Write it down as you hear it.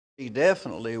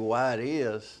definitely why it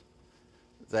is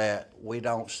that we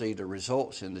don't see the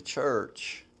results in the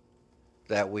church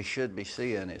that we should be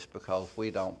seeing. It's because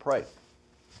we don't pray.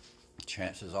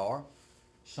 Chances are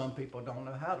some people don't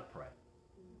know how to pray.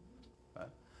 Right?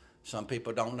 Some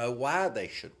people don't know why they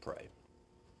should pray.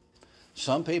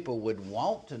 Some people would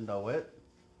want to know it,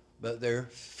 but they're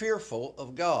fearful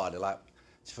of God. Like,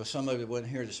 for some of you who wasn't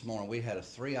here this morning, we had a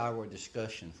 3-hour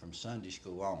discussion from Sunday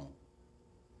school on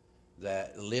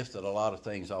that lifted a lot of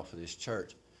things off of this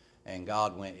church, and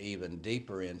God went even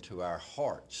deeper into our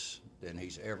hearts than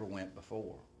he's ever went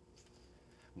before.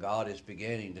 God is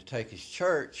beginning to take his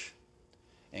church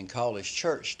and call his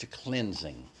church to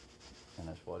cleansing, and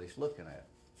that's what he's looking at.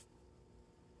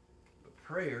 But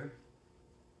prayer,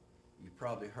 you've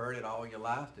probably heard it all your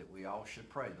life that we all should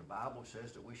pray. The Bible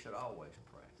says that we should always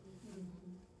pray.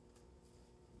 Mm-hmm.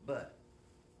 But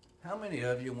how many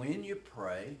of you, when you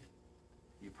pray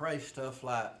stuff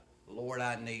like, Lord,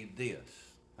 I need this?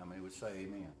 How many would say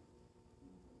amen?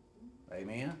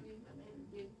 Amen?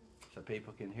 So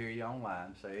people can hear you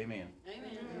online. Say amen.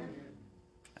 Amen.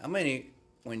 How many,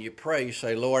 when you pray, you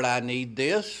say, Lord, I need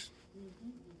this?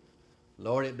 Mm-hmm.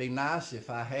 Lord, it'd be nice if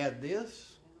I had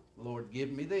this. Lord,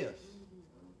 give me this.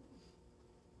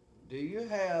 Do you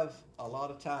have a lot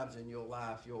of times in your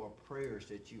life your prayers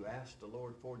that you ask the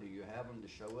Lord for, do you have them to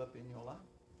show up in your life?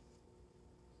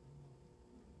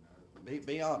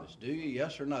 Be honest. Do you?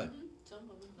 Yes or no?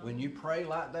 Mm-hmm. When you pray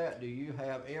like that, do you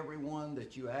have everyone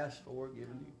that you ask for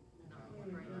given you?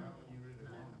 No.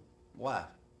 Why?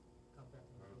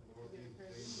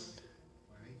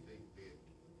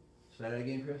 Say that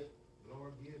again, Chris. The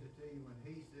Lord gives it to you when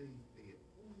he sees fit.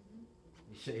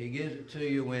 You see, he gives it to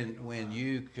you when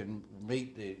you can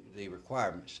meet the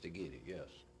requirements to get it, yes.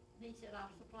 He said, I'll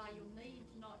supply your needs,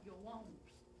 not your wants.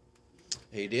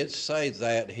 He did say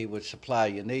that he would supply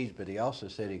your needs, but he also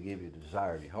said he'd give you the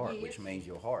desire of your heart, yes. Which means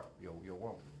your heart, your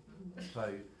want. Mm-hmm.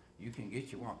 So you can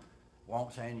get your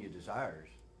wants and your desires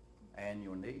and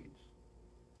your needs.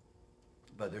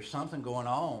 But there's something going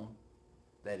on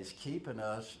that is keeping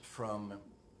us from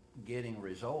getting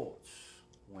results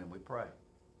when we pray.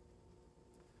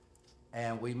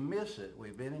 And we miss it.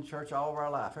 We've been in church all of our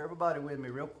life. Everybody with me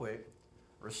real quick.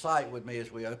 Recite with me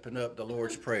as we open up the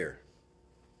Lord's Prayer.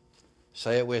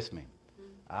 Say it with me.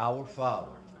 Our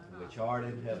Father, which art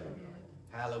in heaven,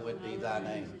 hallowed be thy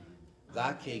name.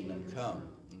 Thy kingdom come,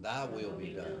 and thy will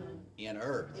be done, in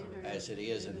earth as it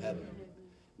is in heaven.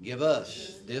 Give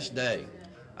us this day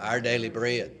our daily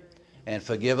bread, and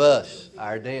forgive us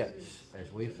our debts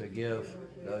as we forgive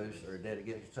those that are indebted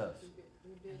against us.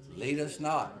 Lead us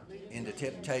not into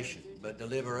temptation, but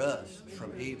deliver us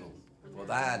from evil. For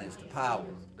thine is the power,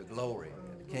 the glory,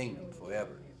 and the kingdom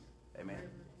forever. Amen.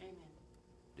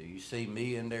 Do you see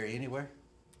me in there anywhere?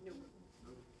 No.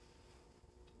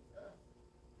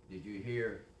 Did you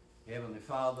hear, Heavenly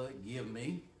Father, give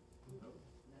me? No.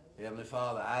 Heavenly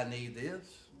Father, I need this?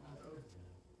 No.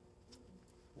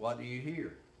 What do you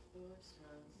hear?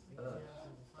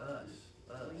 Us.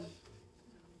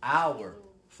 Our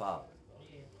Father,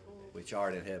 which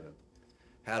art in heaven.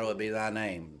 Hallowed be thy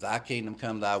name. Thy kingdom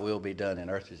come, thy will be done in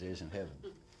earth as it is in heaven.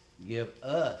 Give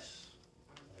us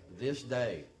this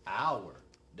day our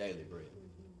daily bread.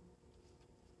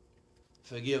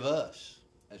 Forgive us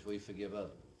as we forgive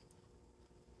others.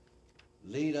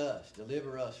 Lead us,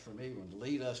 deliver us from evil.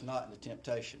 Lead us not into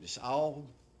temptation. It's all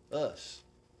us.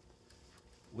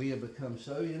 We have become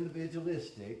so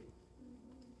individualistic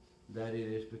that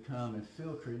it has become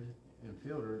filtered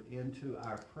into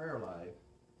our prayer life.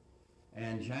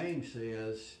 And James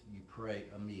says you pray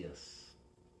amiss.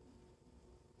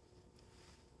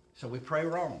 So we pray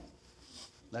wrong.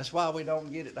 That's why we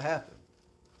don't get it to happen.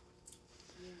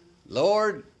 Yeah.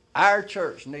 Lord, our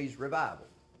church needs revival.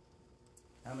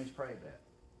 How many's prayed that?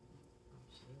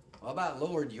 What about,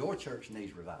 Lord, your church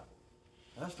needs revival?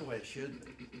 That's the way it should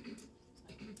be.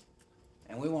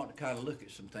 And we want to kind of look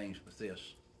at some things with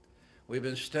this. We've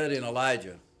been studying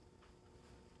Elijah.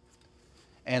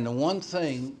 And the one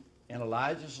thing in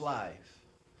Elijah's life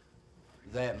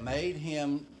that made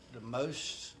him the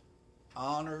most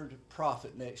honored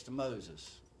prophet next to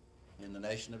Moses in the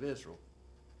nation of Israel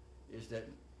is that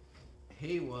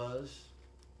he was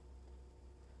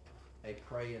a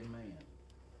praying man.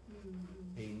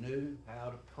 Mm-hmm. He knew how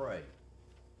to pray.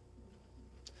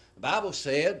 The Bible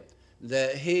said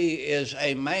that he is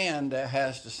a man that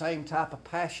has the same type of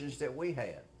passions that we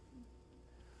had.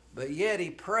 But yet he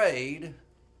prayed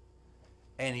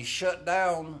and he shut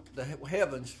down the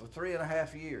heavens for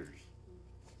 3.5 years.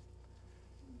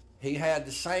 He had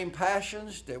the same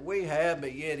passions that we had,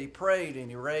 but yet he prayed and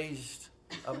he raised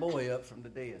a boy up from the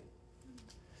dead.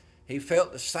 He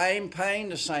felt the same pain,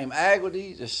 the same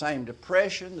agony, the same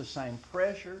depression, the same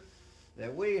pressure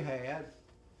that we had,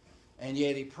 and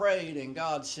yet he prayed and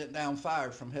God sent down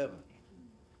fire from heaven.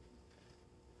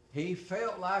 He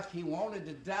felt like he wanted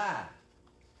to die,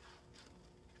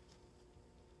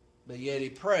 but yet he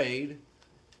prayed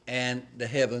and the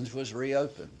heavens was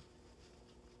reopened.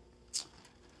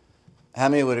 How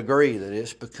many would agree that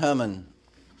it's becoming,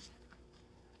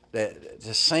 that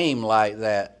to seem like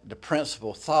that the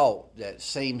principal thought that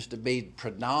seems to be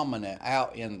predominant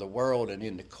out in the world and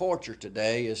in the culture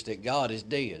today is that God is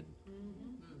dead?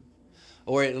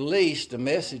 Or at least the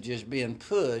message is being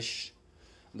pushed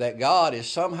that God is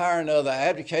somehow or another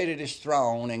abdicated his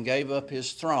throne and gave up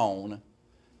his throne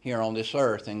here on this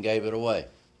earth and gave it away.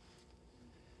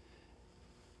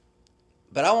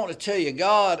 But I want to tell you,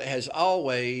 God has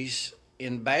always,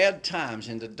 in bad times,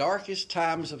 in the darkest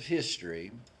times of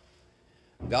history,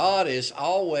 God has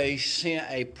always sent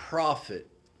a prophet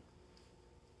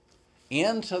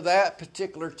into that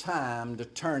particular time to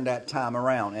turn that time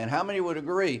around. And how many would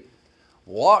agree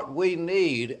what we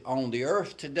need on the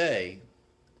earth today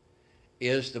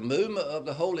is the movement of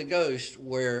the Holy Ghost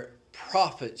where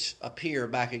prophets appear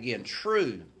back again,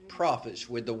 true prophets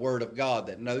with the Word of God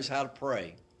that knows how to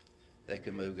pray, that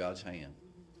can move God's hand.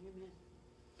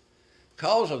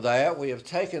 Because of that, we have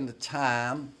taken the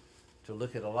time to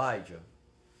look at Elijah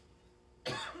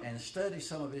and study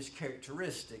some of his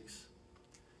characteristics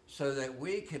so that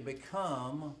we can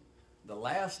become the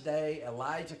last day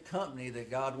Elijah company that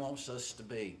God wants us to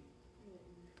be.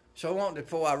 So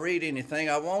before I read anything,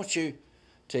 I want you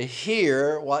to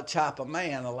hear what type of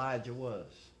man Elijah was.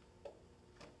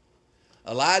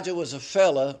 Elijah was a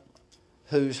fella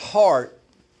whose heart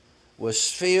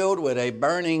was filled with a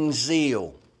burning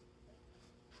zeal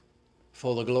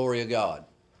for the glory of God.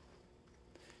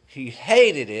 He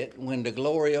hated it when the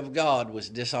glory of God was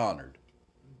dishonored.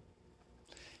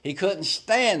 He couldn't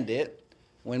stand it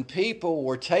when people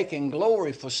were taking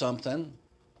glory for something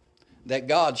that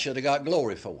God should have got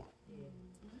glory for.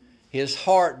 His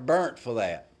heart burnt for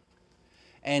that.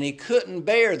 And he couldn't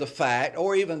bear the fact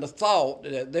or even the thought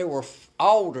that there were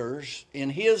altars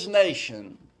in his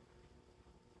nation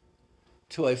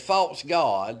to a false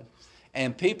god,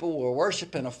 and people were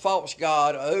worshiping a false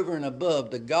god over and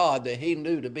above the God that he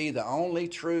knew to be the only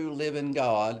true living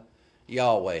God,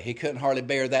 Yahweh. He couldn't hardly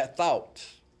bear that thought.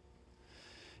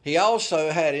 He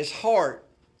also had his heart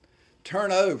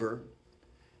turn over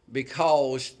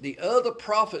because the other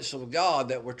prophets of God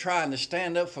that were trying to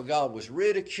stand up for God was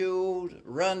ridiculed,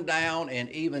 run down, and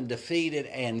even defeated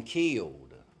and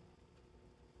killed.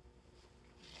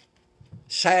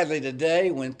 Sadly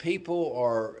today, when people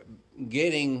are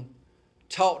getting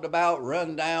talked about,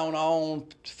 run down on,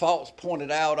 faults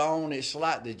pointed out on, it's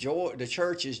like the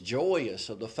church is joyous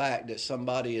of the fact that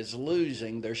somebody is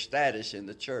losing their status in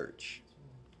the church.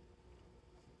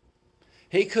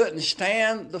 He couldn't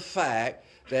stand the fact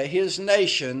that his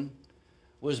nation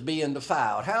was being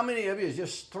defiled. How many of you are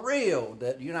just thrilled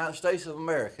that the United States of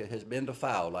America has been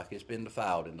defiled like it's been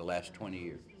defiled in the last 20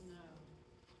 years?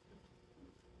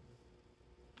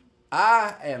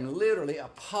 I am literally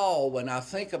appalled when I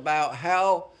think about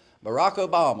how Barack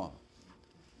Obama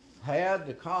had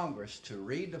the Congress to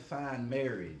redefine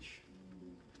marriage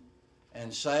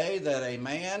and say that a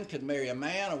man could marry a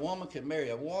man, a woman could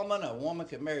marry a woman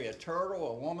could marry a turtle,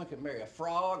 a woman could marry a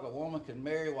frog, a woman could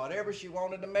marry whatever she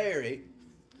wanted to marry.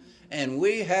 And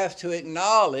we have to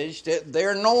acknowledge that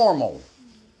they're normal.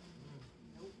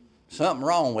 Something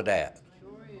wrong with that.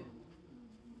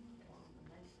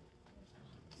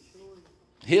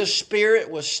 His spirit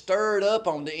was stirred up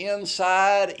on the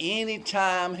inside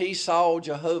anytime he saw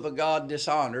Jehovah God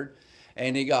dishonored,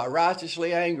 and he got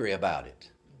righteously angry about it.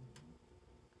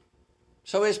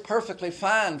 So it's perfectly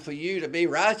fine for you to be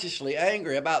righteously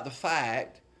angry about the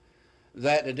fact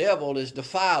that the devil is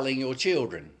defiling your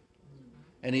children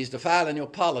and he's defiling your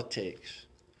politics.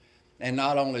 And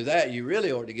not only that, you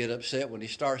really ought to get upset when he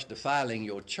starts defiling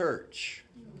your church.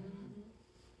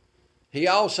 He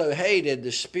also hated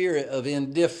the spirit of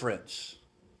indifference.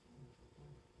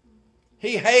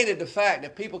 He hated the fact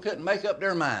that people couldn't make up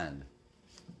their mind.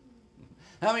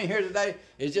 How many here today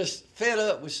is just fed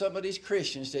up with some of these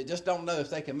Christians that just don't know if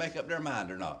they can make up their mind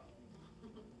or not?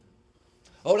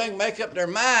 Oh, they can make up their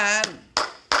mind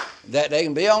that they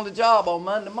can be on the job on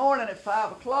Monday morning at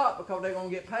 5 o'clock because they're going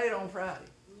to get paid on Friday.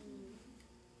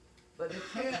 But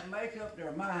they can't make up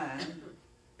their mind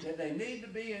that they need to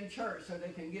be in church so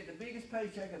they can get the biggest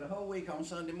paycheck of the whole week on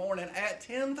Sunday morning at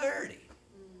 10:30.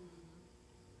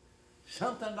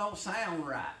 Something don't sound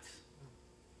right.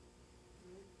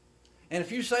 And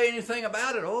if you say anything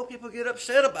about it, people get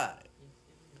upset about it.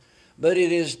 But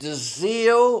it is the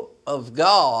zeal of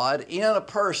God in a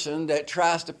person that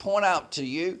tries to point out to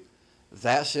you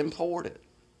that's important.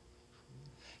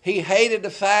 He hated the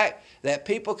fact that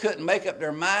people couldn't make up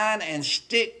their mind and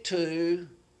stick to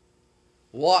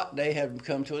what they had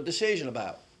come to a decision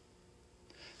about.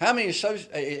 How many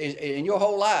in your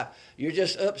whole life, you're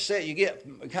just upset, you get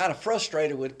kind of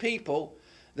frustrated with people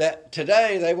that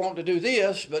today they want to do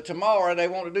this, but tomorrow they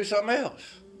want to do something else.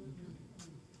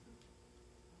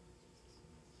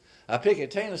 I pick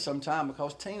at Tina sometime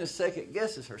because Tina second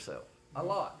guesses herself a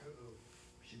lot.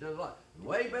 She does a lot.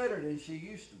 Way better than she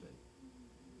used to be.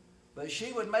 But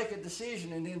she would make a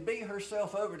decision and then beat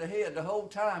herself over the head the whole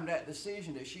time that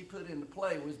decision that she put into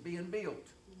play was being built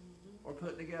or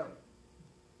put together.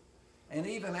 And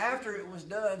even after it was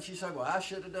done, she said, well, I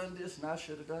should have done this and I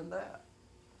should have done that.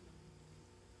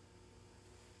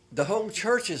 The whole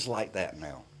church is like that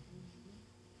now.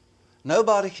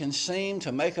 Nobody can seem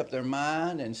to make up their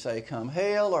mind and say, come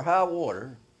hell or high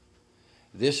water,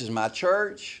 this is my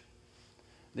church,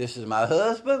 this is my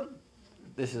husband,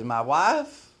 this is my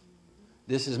wife,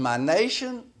 this is my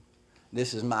nation,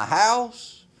 this is my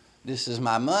house, this is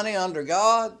my money under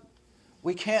God.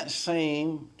 We can't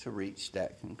seem to reach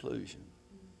that conclusion.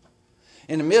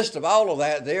 In the midst of all of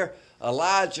that, there,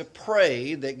 Elijah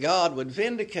prayed that God would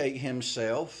vindicate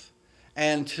himself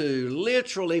and to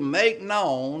literally make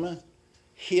known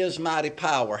his mighty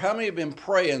power. How many have been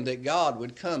praying that God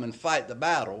would come and fight the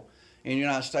battle in the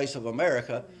United States of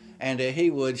America and that he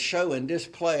would show and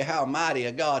display how mighty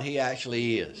a God he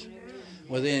actually is?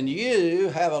 Well, then you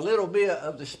have a little bit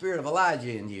of the spirit of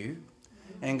Elijah in you.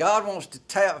 And God wants to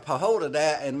tap a hold of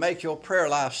that and make your prayer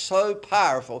life so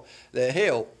powerful that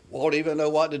hell won't even know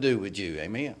what to do with you.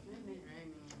 Amen.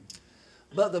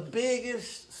 But the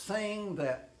biggest thing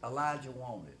that Elijah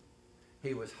wanted,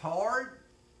 he was hard.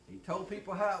 He told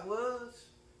people how it was.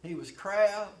 He was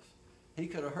crass. He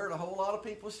could have hurt a whole lot of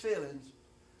people's feelings.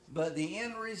 But the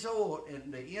end result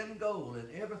and the end goal and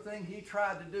everything he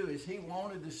tried to do is he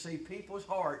wanted to see people's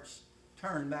hearts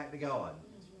turn back to God.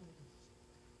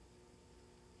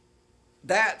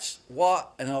 That's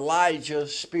what an Elijah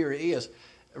spirit is.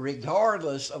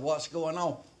 Regardless of what's going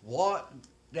on, what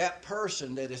that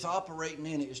person that is operating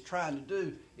in it is trying to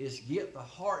do is get the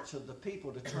hearts of the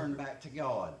people to turn back to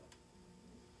God.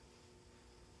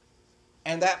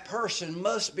 And that person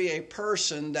must be a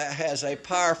person that has a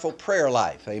powerful prayer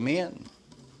life. Amen.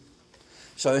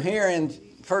 So here in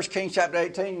 1 Kings chapter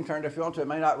 18, you can turn it if you want to. It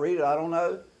may not read it, I don't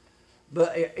know.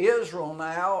 But Israel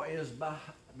now is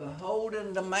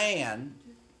beholding the man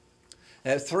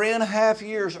that 3.5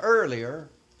 years earlier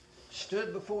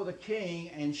stood before the king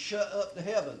and shut up the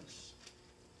heavens.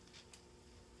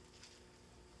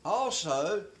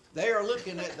 Also, they are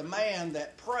looking at the man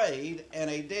that prayed and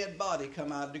a dead body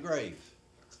come out of the grave.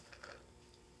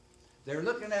 They're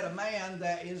looking at a man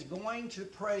that is going to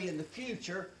pray in the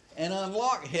future and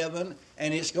unlock heaven,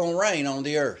 and it's going to rain on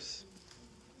the earth.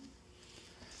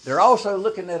 They're also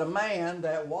looking at a man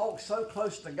that walked so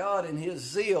close to God in his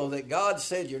zeal that God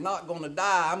said, you're not going to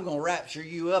die. I'm going to rapture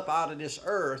you up out of this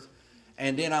earth,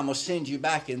 and then I'm going to send you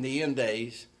back in the end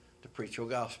days to preach your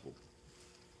gospel.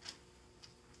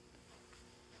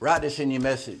 Write this in your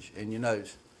message, in your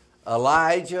notes.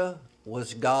 Elijah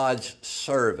was God's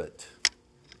servant.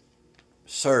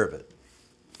 Servant.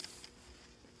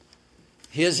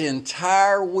 His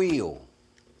entire will,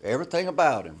 everything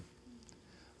about him,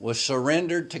 was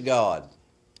surrendered to God.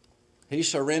 He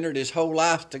surrendered his whole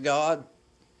life to God.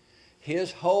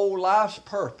 His whole life's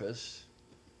purpose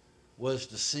was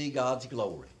to see God's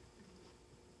glory.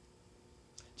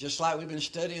 Just like we've been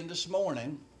studying this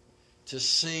morning, to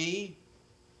see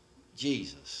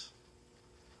Jesus.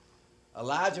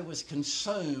 Elijah was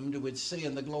consumed with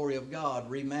seeing the glory of God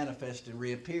remanifest and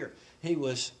reappear. He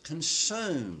was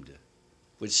consumed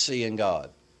with seeing God.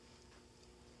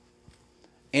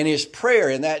 In his prayer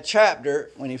in that chapter,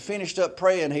 when he finished up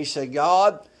praying, he said,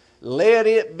 God, let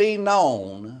it be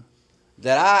known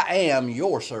that I am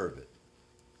your servant.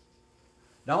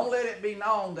 Don't let it be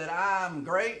known that I'm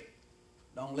great.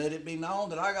 Don't let it be known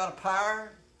that I got a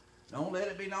power. Don't let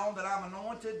it be known that I'm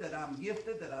anointed, that I'm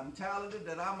gifted, that I'm talented,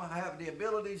 that I have the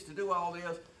abilities to do all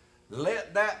this.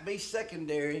 Let that be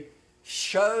secondary.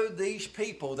 Show these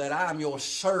people that I'm your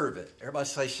servant. Everybody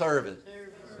say servant.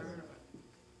 Servant.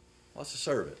 What's a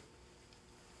servant?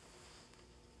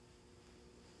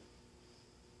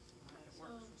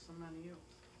 Somebody else.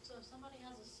 So if somebody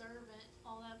has a servant,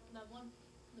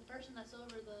 the person that's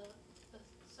over the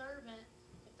servant,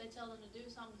 if they tell them to do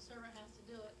something, the servant has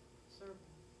to do it. Servant.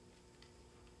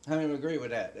 How many agree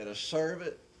with that? That a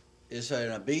servant is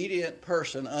an obedient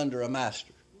person under a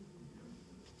master.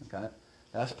 Okay?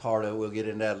 That's part of it. We'll get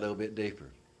into that a little bit deeper.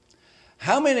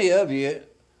 How many of you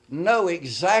know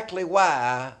exactly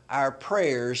why our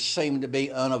prayers seem to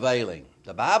be unavailing?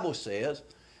 The Bible says,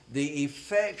 the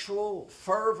effectual,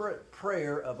 fervent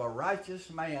prayer of a righteous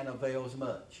man avails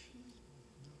much.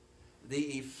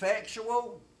 The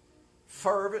effectual,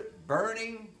 fervent,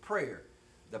 burning prayer.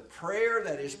 The prayer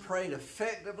that is prayed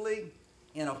effectively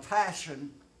in a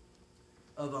passion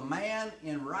of a man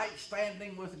in right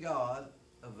standing with God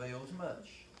avails much.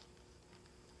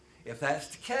 If that's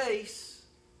the case,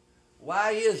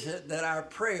 why is it that our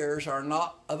prayers are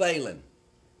not availing?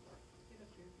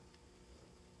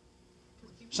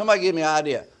 Somebody give me an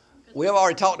idea. We have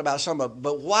already talked about some of it,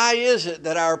 but why is it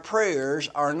that our prayers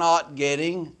are not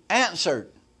getting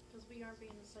answered? Because we aren't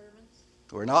being the servants.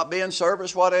 We're not being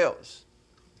servants. What else?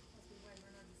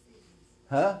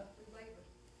 Huh?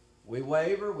 We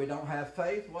waver. We don't have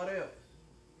faith. What else?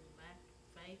 Lack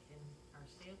faith in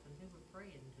ourselves and who we're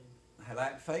praying to.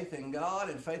 Lack faith in God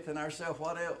and faith in ourselves.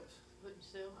 What else? Put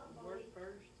yourself and work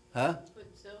first. Huh? Put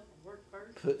yourself and work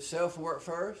first. Put self work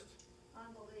first.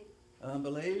 Unbelief.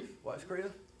 Unbelief. What's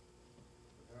Chris?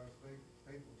 Because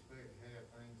people expect to have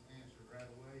things answered right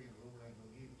away, and the Lord ain't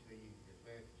gonna give it to you as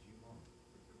fast as you want it.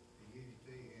 He gives it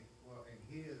to you in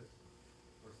His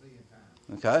foreseeing time.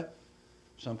 Okay.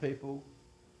 Some people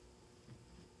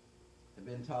have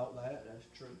been taught that. That's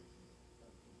true.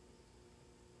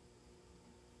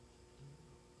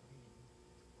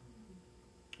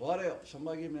 What else?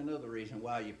 Somebody give me another reason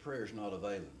why your prayer's not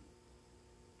availing.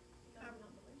 Because we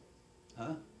don't believe it.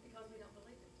 Huh? Because we don't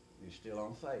believe it. You're still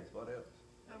on faith. What else?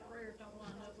 Our prayers don't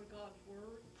line up with God's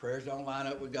word. Prayers don't line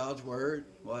up with God's word.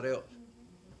 What else?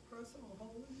 Personal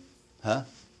holiness. Huh?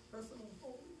 Personal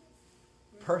holiness.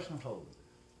 Personal holiness.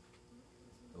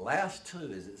 The last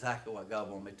two is exactly what God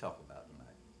wanted me to talk about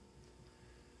tonight.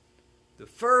 The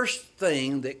first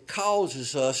thing that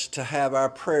causes us to have our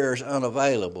prayers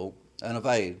unavailed,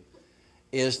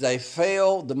 is they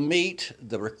fail to meet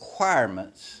the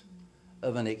requirements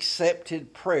of an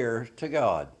accepted prayer to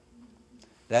God.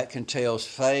 That entails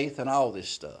faith and all this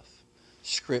stuff.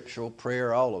 Scriptural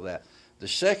prayer, all of that. The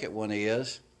second one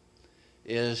is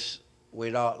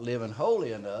we're not living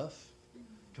holy enough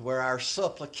to where our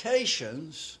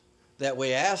supplications that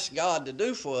we ask God to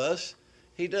do for us,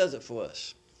 He does it for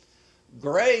us.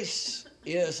 Grace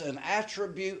is an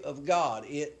attribute of God.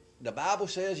 The Bible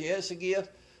says, yes, it's a gift,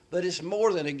 but it's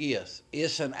more than a gift.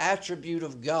 It's an attribute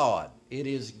of God. It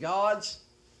is God's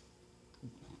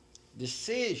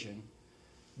decision.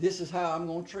 This is how I'm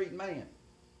going to treat man.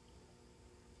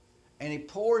 And He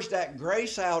pours that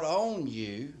grace out on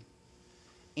you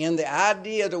in the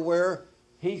idea to where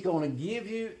He's going to give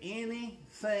you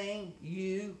anything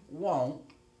you want,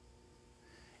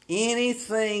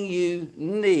 anything you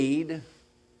need,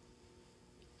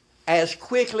 as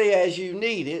quickly as you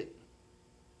need it,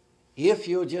 if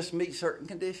you'll just meet certain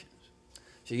conditions.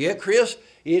 So yeah, Chris,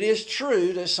 it is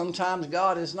true that sometimes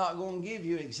God is not going to give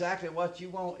you exactly what you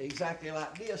want exactly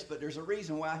like this, but there's a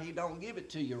reason why He don't give it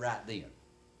to you right then.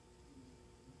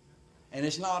 And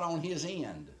it's not on His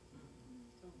end.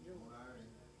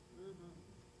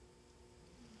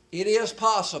 It is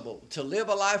possible to live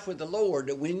a life with the Lord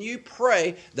that when you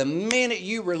pray, the minute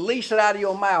you release it out of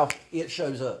your mouth, it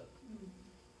shows up.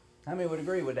 How many would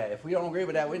agree with that? If we don't agree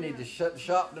with that, we need to shut the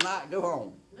shop tonight and go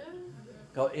home.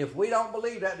 Because if we don't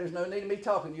believe that, there's no need of me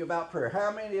talking to you about prayer.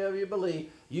 How many of you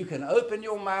believe you can open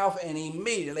your mouth and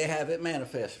immediately have it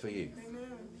manifest for you?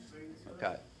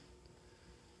 Okay.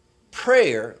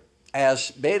 Prayer,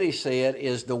 as Betty said,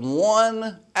 is the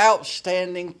one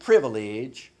outstanding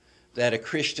privilege that a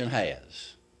Christian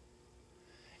has.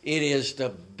 It is the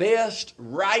best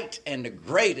right and the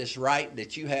greatest right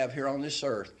that you have here on this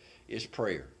earth is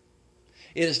prayer.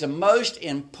 It is the most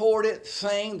important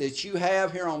thing that you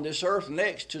have here on this earth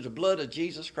next to the blood of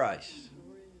Jesus Christ.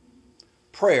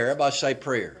 Prayer. Everybody say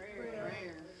prayer.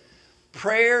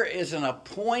 Prayer is an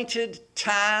appointed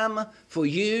time for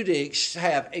you to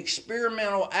have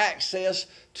experimental access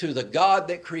to the God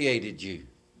that created you.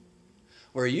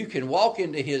 Where you can walk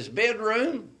into His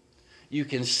bedroom, you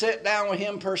can sit down with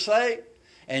Him per se,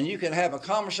 and you can have a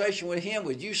conversation with Him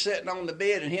with you sitting on the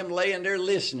bed and Him laying there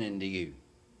listening to you.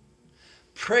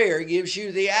 Prayer gives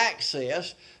you the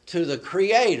access to the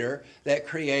Creator that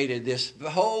created this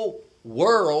whole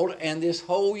world and this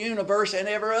whole universe and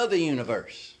every other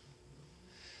universe.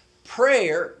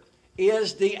 Prayer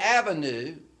is the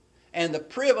avenue and the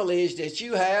privilege that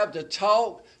you have to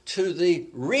talk to the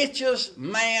richest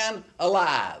man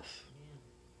alive,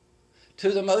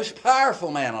 to the most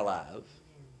powerful man alive,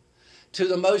 to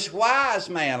the most wise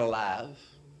man alive,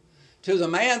 To the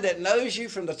man that knows you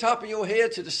from the top of your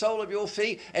head to the sole of your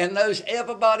feet and knows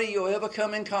everybody you'll ever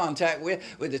come in contact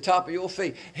with the top of your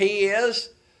feet. He is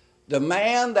the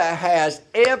man that has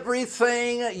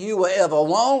everything you will ever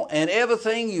want and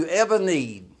everything you ever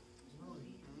need.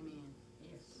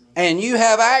 And you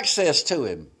have access to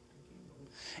him.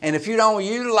 And if you don't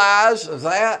utilize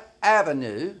that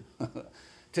avenue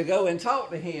to go and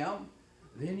talk to him,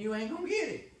 then you ain't going to get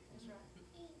it.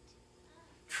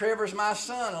 Trevor's my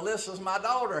son, Alyssa's my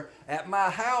daughter. At my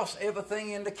house,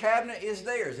 everything in the cabinet is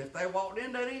theirs. If they walked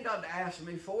in, they ain't got to ask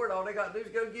me for it. All they got to do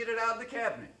is go get it out of the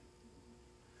cabinet.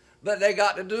 But they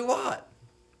got to do what?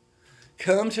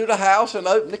 Come to the house and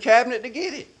open the cabinet to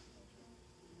get it.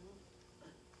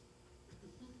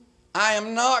 I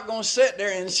am not going to sit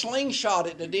there and slingshot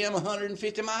it to them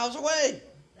 150 miles away.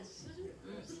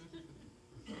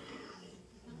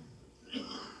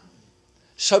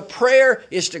 So prayer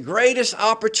is the greatest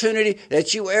opportunity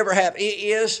that you ever have. It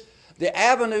is the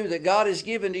avenue that God has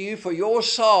given to you for your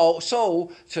soul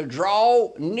to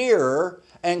draw nearer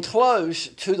and close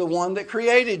to the one that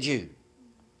created you.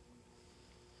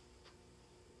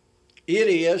 It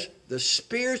is the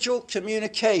spiritual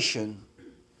communication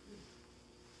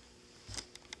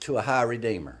to a high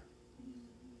Redeemer.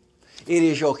 It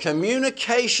is your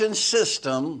communication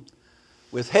system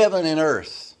with heaven and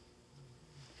earth.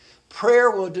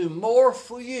 Prayer will do more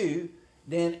for you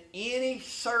than any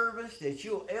service that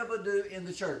you'll ever do in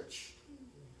the church.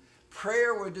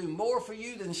 Prayer will do more for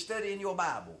you than studying your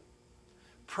Bible.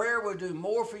 Prayer will do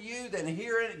more for you than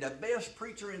hearing the best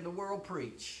preacher in the world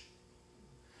preach.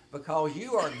 Because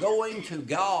you are going to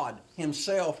God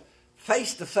himself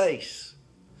face to face.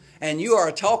 And you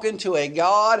are talking to a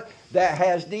God that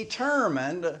has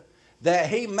determined that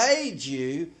he made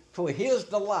you for his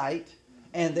delight,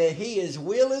 and that he is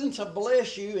willing to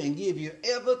bless you and give you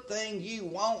everything you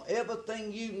want,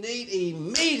 everything you need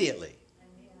immediately.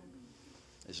 Amen.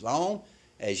 As long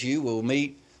as you will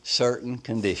meet certain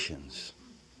conditions.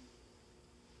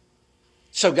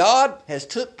 So God has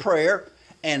took prayer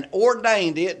and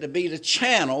ordained it to be the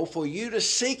channel for you to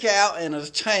seek out and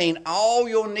attain all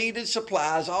your needed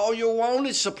supplies, all your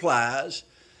wanted supplies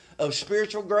of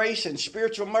spiritual grace and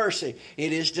spiritual mercy.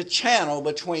 It is the channel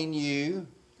between you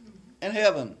and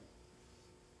heaven.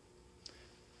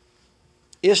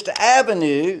 It's the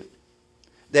avenue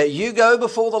that you go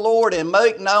before the Lord and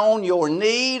make known your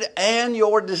need and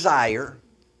your desire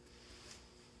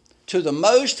to the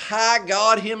Most High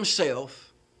God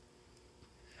himself,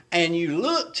 and you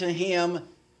look to him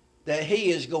that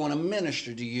he is going to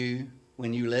minister to you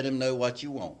when you let him know what you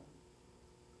want.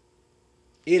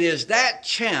 It is that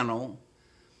channel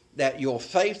that your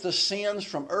faith ascends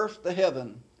from earth to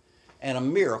heaven, and a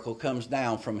miracle comes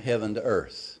down from heaven to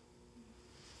earth.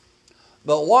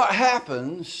 But what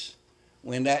happens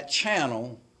when that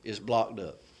channel is blocked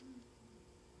up?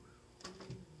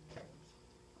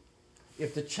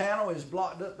 If the channel is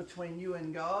blocked up between you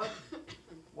and God,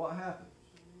 what happens?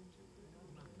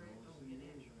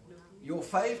 Your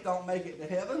faith don't make it to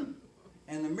heaven,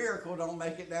 and the miracle don't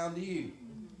make it down to you.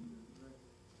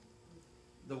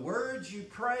 The words you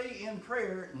pray in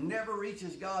prayer never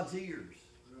reaches God's ears.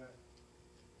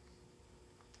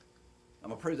 I'm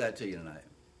going to prove that to you tonight.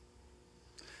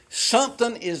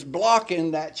 Something is blocking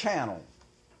that channel,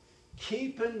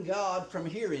 keeping God from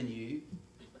hearing you.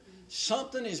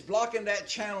 Something is blocking that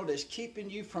channel that's keeping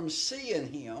you from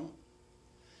seeing him.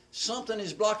 Something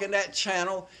is blocking that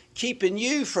channel, keeping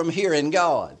you from hearing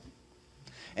God.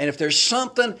 And if there's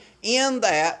something in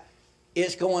that,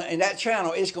 in that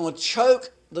channel, it's going to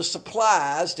choke the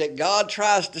supplies that God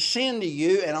tries to send to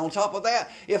you. And on top of that,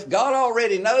 if God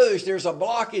already knows there's a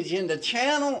blockage in the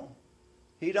channel,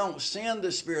 he don't send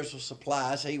the spiritual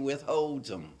supplies, he withholds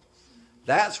them.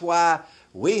 That's why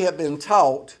we have been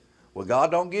taught, well,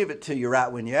 God don't give it to you right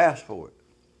when you ask for it.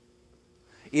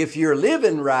 If you're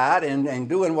living right and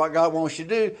doing what God wants you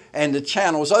to do, and the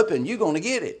channel's open, you're going to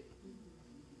get it.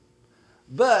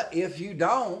 But if you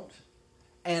don't,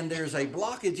 and there's a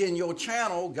blockage in your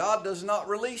channel, God does not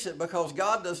release it, because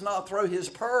God does not throw his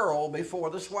pearl before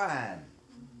the swine.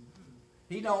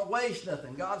 He don't waste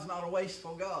nothing. God's not a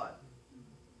wasteful God.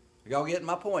 Y'all getting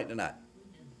my point tonight?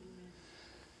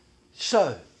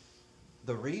 So,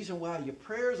 the reason why your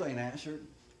prayers ain't answered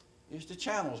is the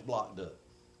channel's blocked up.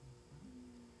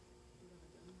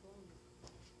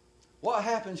 What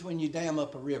happens when you dam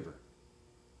up a river?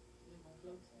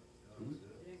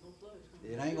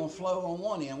 It ain't going to flow on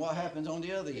one end. What happens on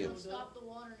the other end? It'll stop the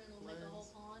water and it'll make a whole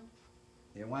pond.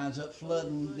 It winds up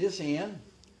flooding this end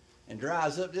and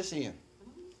dries up this end.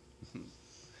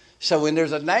 So when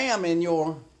there's a dam in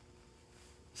your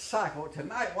cycle.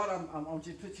 Tonight, what I want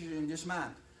you to put you in just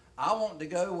mind. I want to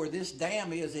go where this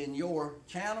dam is in your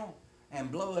channel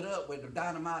and blow it up with the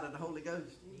dynamite of the Holy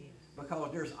Ghost.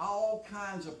 Because there's all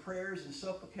kinds of prayers and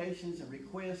supplications and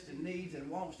requests and needs and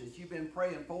wants that you've been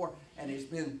praying for, and it's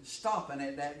been stopping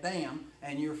at that dam,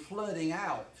 and you're flooding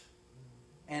out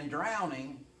and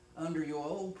drowning under your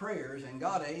old prayers, and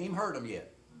God ain't even heard them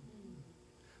yet.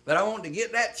 But I want to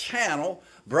get that channel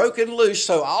broken loose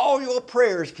so all your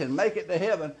prayers can make it to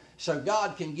heaven, so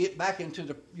God can get back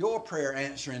into your prayer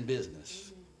answering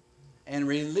business and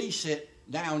release it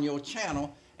down your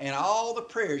channel, and all the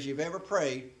prayers you've ever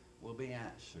prayed will be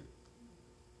answered.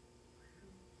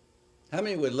 How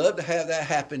many would love to have that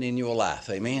happen in your life?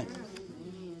 Amen?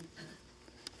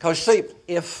 Because see,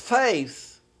 if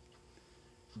faith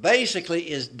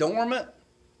basically is dormant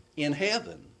in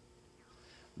heaven,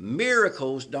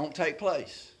 miracles don't take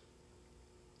place.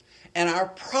 And our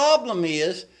problem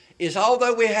is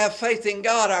although we have faith in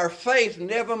God, our faith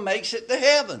never makes it to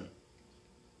heaven.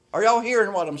 Are y'all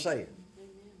hearing what I'm saying?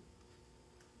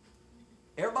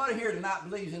 Everybody here tonight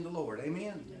believes in the Lord.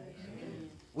 Amen? Amen.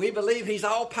 We believe He's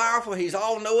all powerful, He's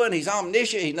all knowing, He's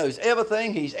omniscient, He knows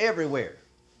everything, He's everywhere.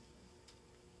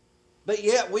 But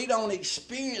yet we don't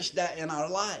experience that in our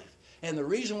life. And the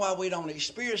reason why we don't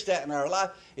experience that in our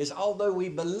life is although we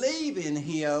believe in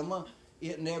Him,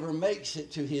 it never makes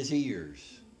it to His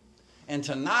ears. And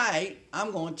tonight,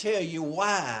 I'm going to tell you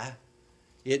why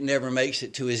it never makes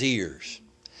it to His ears.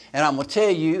 And I'm going to tell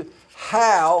you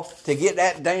how to get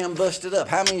that dam busted up.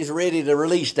 How many is ready to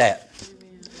release that?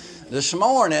 This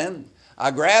morning,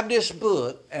 I grabbed this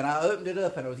book and I opened it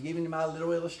up and I was giving you my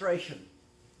little illustration.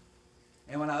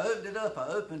 And when I opened it up, I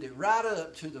opened it right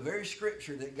up to the very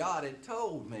scripture that God had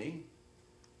told me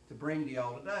to bring to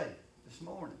y'all today, this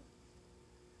morning.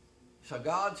 So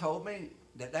God told me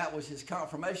that that was His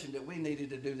confirmation that we needed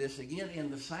to do this again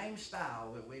in the same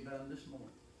style that we've done this morning.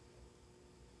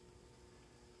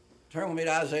 Turn with me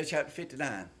to Isaiah chapter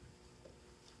 59.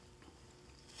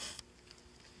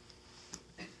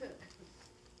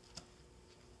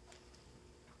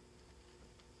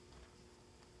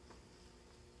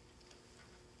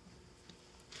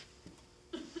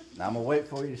 Now I'm going to wait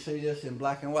for you to see this in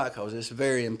black and white because it's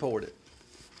very important.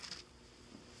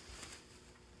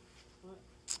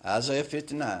 Isaiah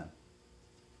 59. I'm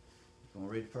going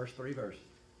to read the first 3 verses.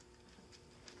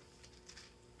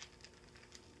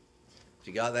 If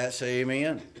you got that, say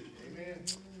amen. Amen.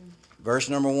 Verse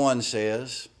number 1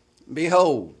 says,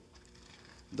 Behold,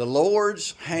 the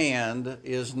Lord's hand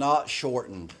is not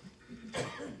shortened,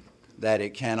 that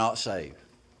it cannot save.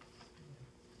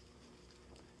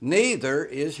 Neither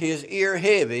is His ear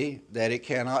heavy, that it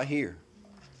cannot hear.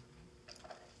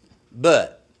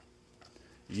 But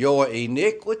your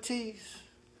iniquities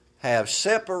have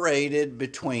separated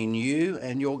between you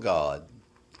and your God,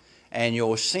 and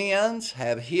your sins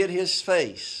have hid His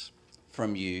face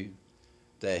from you,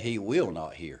 that He will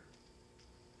not hear.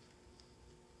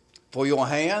 For your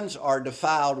hands are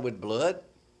defiled with blood,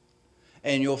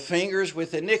 and your fingers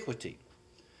with iniquity.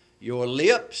 Your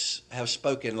lips have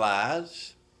spoken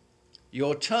lies.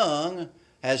 Your tongue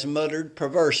has muttered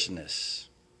perverseness.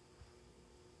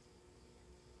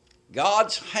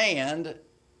 God's hand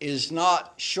is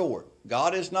not short.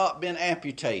 God has not been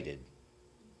amputated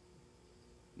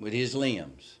with His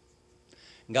limbs.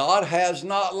 God has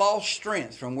not lost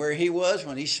strength from where He was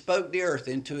when He spoke the earth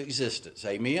into existence.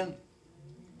 Amen?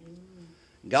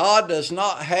 God does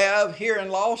not have hearing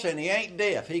loss, and He ain't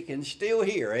deaf. He can still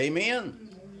hear. Amen?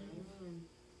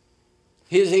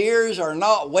 His ears are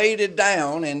not weighted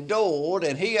down and dulled,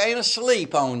 and He ain't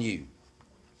asleep on you.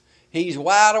 He's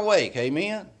wide awake.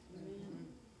 Amen?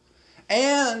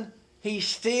 And He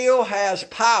still has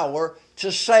power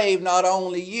to save not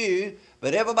only you,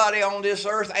 but everybody on this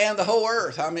earth and the whole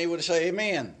earth. How many would say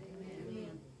amen?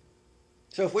 Amen?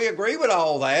 So if we agree with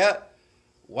all that,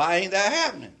 why ain't that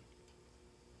happening?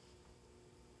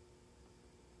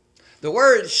 The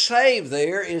word save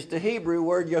there is the Hebrew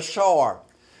word yashar.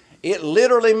 It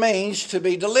literally means to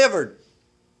be delivered.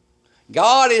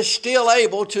 God is still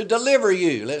able to deliver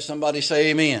you. Let somebody say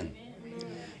amen.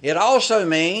 Amen. It also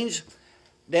means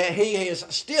that He is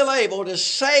still able to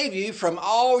save you from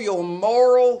all your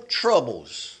moral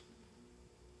troubles.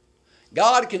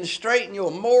 God can straighten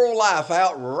your moral life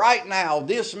out right now,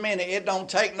 this minute. It don't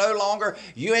take no longer.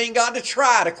 You ain't got to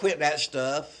try to quit that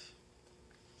stuff.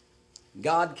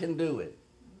 God can do it,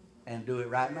 and do it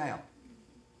right now.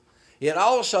 It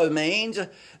also means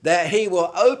that He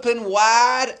will open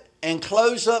wide and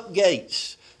close up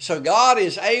gates So God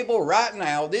is able right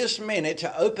now, this minute,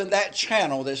 to open that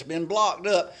channel that's been blocked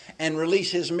up and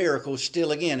release His miracles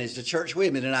still again. Is the church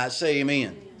with me tonight? Say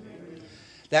amen.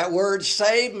 That word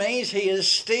save means He is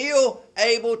still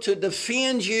able to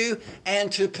defend you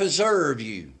and to preserve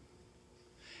you.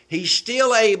 He's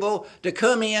still able to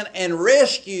come in and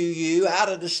rescue you out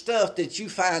of the stuff that you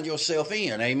find yourself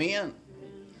in. Amen.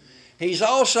 He's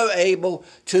also able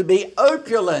to be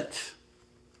opulent.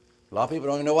 A lot of people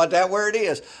don't even know what that word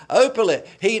is. Opulent.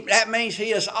 That means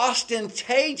He is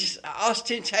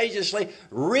ostentatiously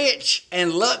rich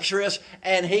and luxurious,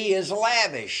 and He is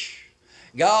lavish.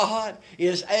 God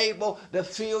is able to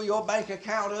fill your bank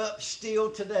account up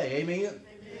still today. Amen.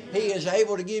 He is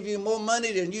able to give you more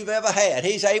money than you've ever had.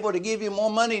 He's able to give you more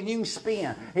money than you can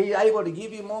spend. He's able to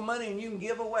give you more money than you can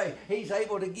give away. He's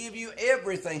able to give you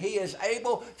everything. He is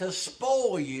able to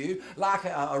spoil you like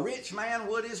a rich man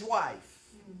would his wife.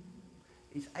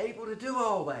 He's able to do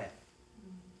all that.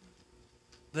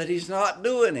 But He's not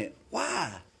doing it. Why?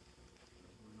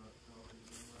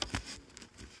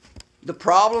 The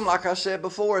problem, like I said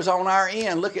before, is on our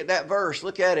end. Look at that verse.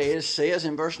 Look at it. It says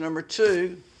in verse number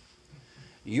 2,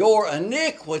 your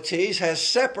iniquities has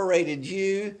separated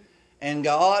you and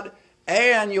God,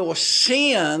 and your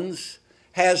sins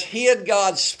has hid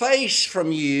God's face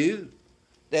from you,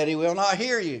 that He will not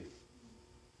hear you.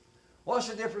 What's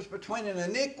the difference between an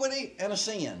iniquity and a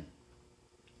sin?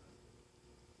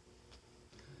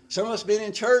 Some of us have been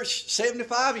in church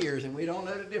 75 years and we don't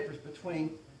know the difference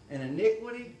between an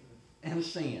iniquity and a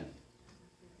sin.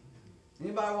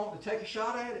 Anybody want to take a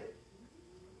shot at it?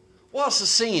 What's a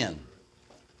sin?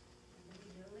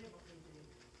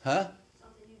 Huh?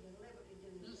 Something you deliberately do.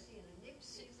 You see an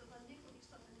iniquity,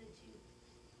 something that you,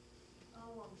 I'm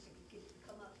sick of getting to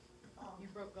come up. You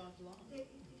broke God's law.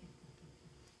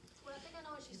 Well, I think I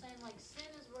know what she's saying. Like, sin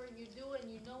is where you do it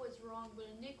and you know it's wrong, but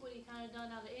iniquity kind of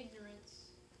done out of ignorance.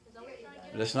 Is that what you're trying to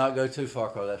get at? Let's not go too far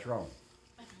because that's wrong.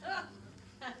 At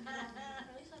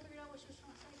least I figured out what she was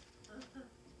trying to say.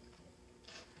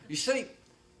 You see,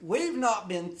 we've not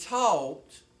been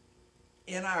taught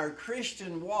in our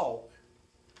Christian walk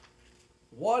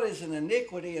what is an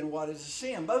iniquity and what is a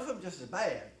sin. Both of them just as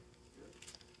bad.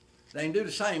 They can do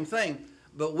the same thing.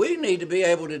 But we need to be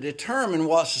able to determine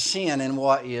what's a sin and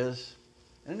what is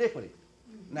an iniquity.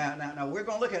 Now we're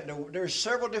going to look at, there's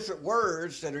several different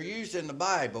words that are used in the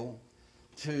Bible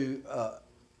to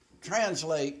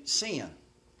translate sin.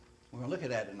 We're going to look at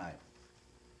that tonight.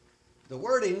 The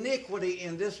word iniquity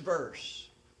in this verse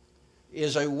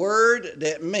is a word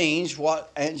that means what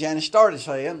Aunt Janice started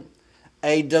saying,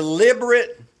 a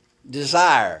deliberate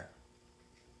desire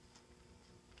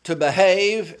to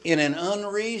behave in an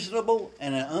unreasonable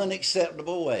and an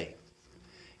unacceptable way.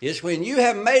 It's when you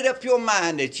have made up your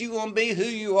mind that you're going to be who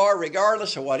you are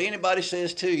regardless of what anybody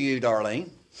says to you,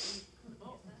 Darlene.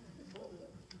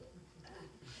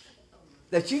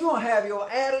 That you're going to have your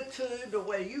attitude the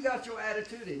way you got your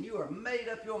attitude and you are made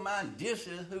up your mind, this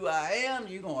is who I am,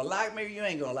 you're going to like me or you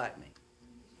ain't going to like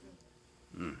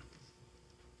me.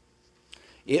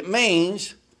 It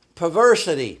means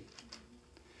perversity.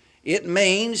 It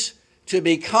means to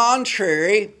be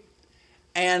contrary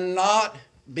and not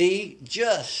be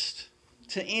just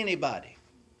to anybody.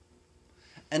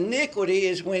 Iniquity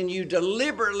is when you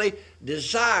deliberately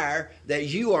desire that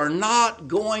you are not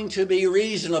going to be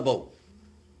reasonable.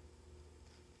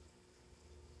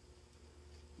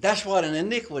 That's what an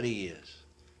iniquity is.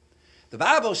 The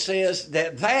Bible says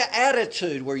that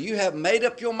attitude where you have made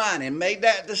up your mind and made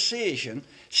that decision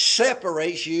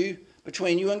separates you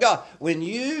between you and God. When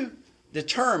you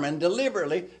determine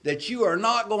deliberately that you are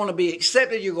not going to be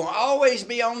accepted, you're going to always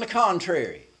be on the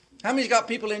contrary. How many's got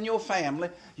people in your family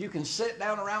you can sit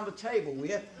down around the table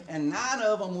with and 9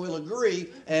 of them will agree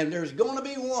and there's going to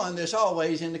be one that's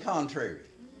always in the contrary?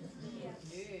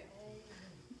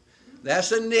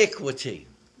 That's iniquity.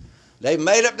 They've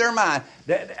made up their mind.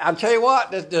 I'll tell you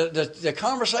what, the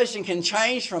conversation can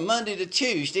change from Monday to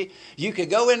Tuesday. You could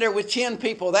go in there with 10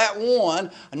 people, that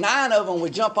one, 9 of them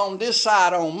would jump on this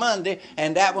side on Monday,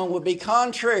 and that one would be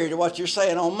contrary to what you're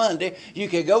saying on Monday. You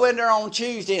could go in there on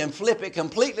Tuesday and flip it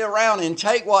completely around and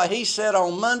take what he said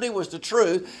on Monday was the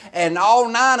truth, and all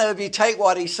 9 of you take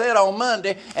what he said on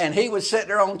Monday, and he would sit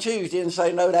there on Tuesday and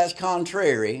say, no, that's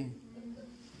contrary.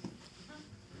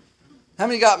 How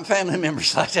many got family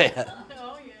members like that?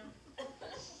 Oh, yeah.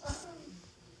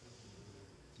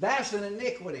 That's an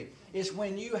iniquity. It's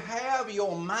when you have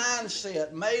your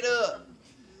mindset made up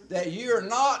that you're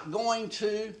not going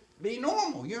to be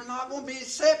normal. You're not going to be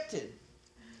accepted.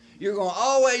 You're going to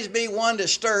always be one that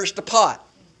stirs the pot.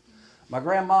 My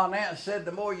grandma and aunt said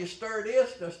the more you stir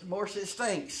this, the more it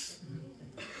stinks.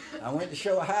 I went to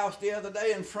show a house the other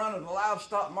day in front of the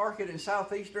livestock market in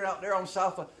Southeastern out there on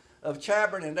south of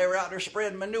Chadbourne, and they were out there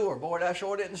spreading manure. Boy, that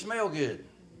sure didn't smell good.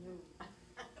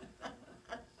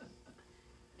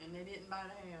 And they didn't buy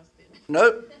the house, did they?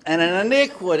 Nope. And an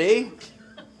iniquity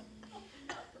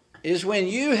is when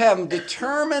you have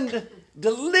determined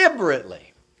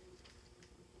deliberately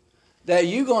that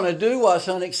you're going to do what's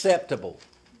unacceptable.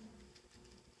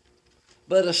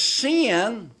 But a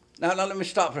sin, now let me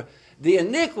stop for the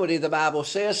iniquity, the Bible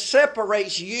says,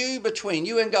 separates you between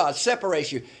you and God,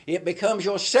 separates you. It becomes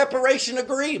your separation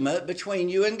agreement between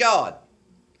you and God.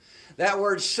 That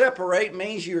word separate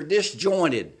means you're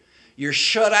disjointed. You're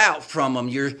shut out from them.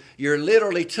 You're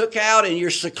literally took out and you're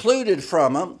secluded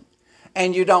from them.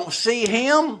 And you don't see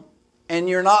Him and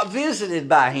you're not visited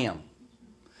by Him.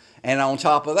 And on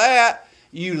top of that,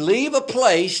 you leave a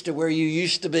place to where you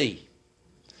used to be.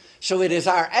 So it is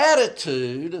our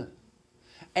attitude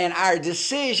and our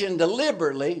decision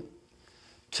deliberately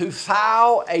to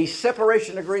file a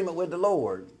separation agreement with the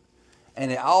Lord.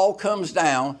 And it all comes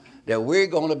down that we're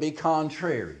going to be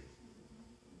contrary.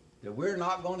 That we're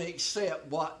not going to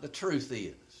accept what the truth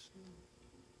is.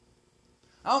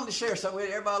 I want to share something with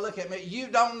you. Everybody look at me. You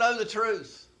don't know the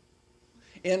truth.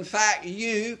 In fact,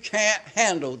 you can't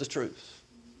handle the truth.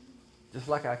 Just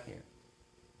like I can.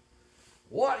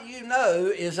 What you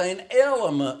know is an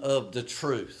element of the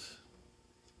truth.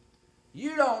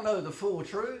 You don't know the full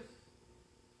truth.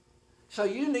 So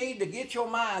you need to get your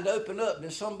mind opened up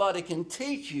that somebody can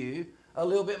teach you a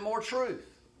little bit more truth.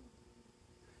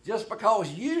 Just because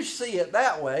you see it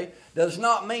that way does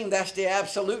not mean that's the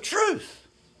absolute truth.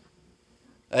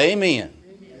 Amen.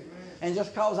 And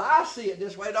just because I see it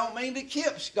this way don't mean that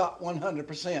Kip's got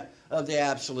 100% of the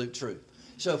absolute truth.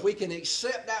 So if we can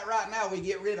accept that right now, we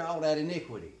get rid of all that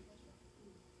iniquity.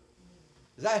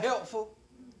 Is that helpful?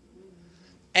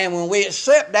 And when we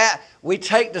accept that, we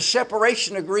take the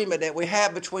separation agreement that we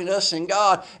have between us and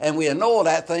God and we annul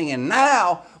that thing. And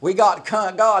now we got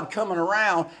God coming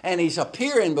around and He's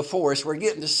appearing before us. We're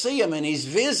getting to see Him and He's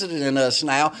visiting us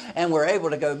now. And we're able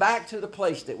to go back to the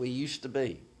place that we used to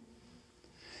be.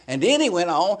 And then He went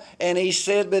on and He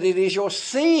said, but it is your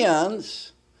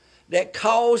sins that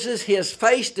causes His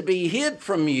face to be hid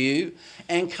from you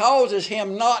and causes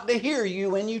Him not to hear you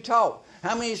when you talk.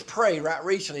 How many's prayed right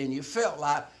recently and you felt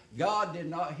like God did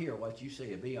not hear what you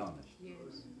said? Be honest. Yes,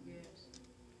 yes.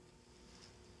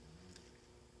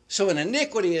 So an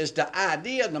iniquity is the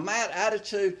idea, the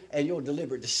attitude, and your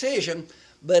deliberate decision.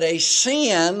 But a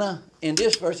sin, in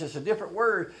this verse, is a different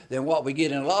word than what we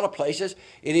get in a lot of places.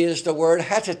 It is the word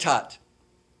hatatat.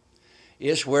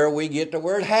 It's where we get the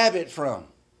word habit from.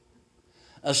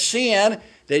 A sin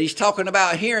that he's talking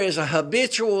about here is a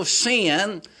habitual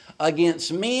sin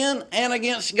against men and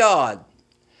against God,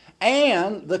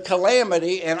 and the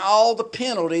calamity and all the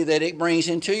penalty that it brings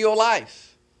into your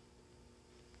life.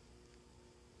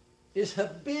 It's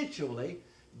habitually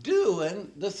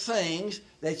doing the things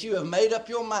that you have made up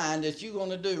your mind that you're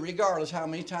going to do, regardless how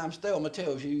many times Thelma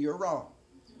tells you you're wrong.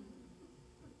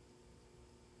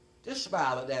 Just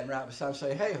smile at that and right beside and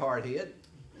say, hey, hardhead.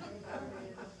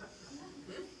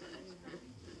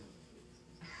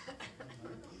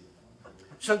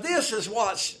 So this is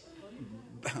what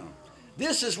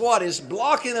is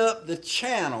blocking up the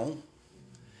channel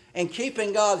and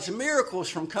keeping God's miracles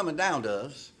from coming down to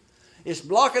us. It's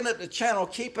blocking up the channel,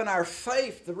 keeping our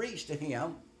faith to reach to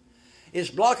Him.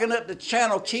 It's blocking up the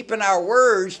channel, keeping our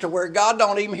words to where God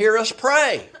don't even hear us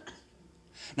pray.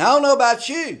 Now, I don't know about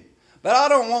you, but I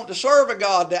don't want to serve a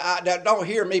God that don't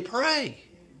hear me pray.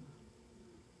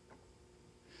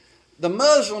 The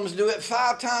Muslims do it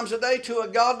 5 times a day to a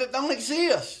God that don't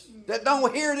exist, that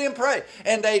don't hear them pray.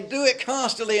 And they do it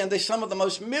constantly, and they're some of the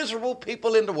most miserable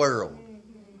people in the world.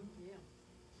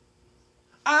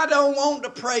 I don't want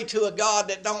to pray to a God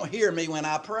that don't hear me when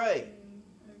I pray.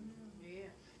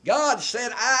 God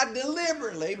said, I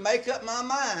deliberately make up my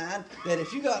mind that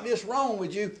if you got this wrong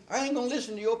with you, I ain't going to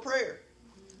listen to your prayer.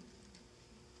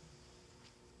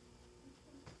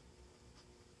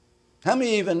 How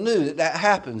many even knew that that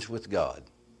happens with God?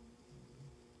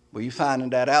 Well, you're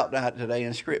finding that out today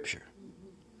in Scripture.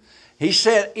 He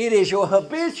said it is your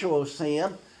habitual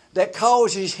sin that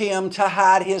causes Him to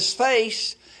hide His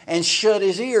face and shut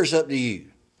His ears up to you.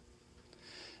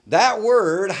 That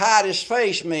word, hide His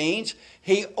face, means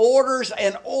He orders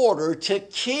an order to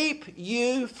keep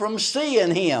you from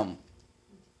seeing Him.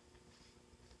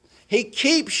 He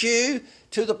keeps you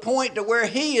to the point to where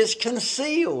He is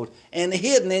concealed and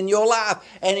hidden in your life.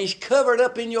 And He's covered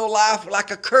up in your life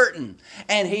like a curtain.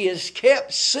 And He is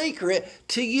kept secret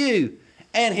to you.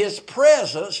 And His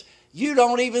presence You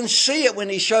don't even see it when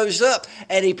he shows up,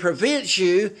 and he prevents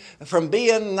you from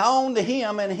being known to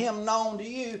him and him known to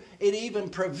you. It even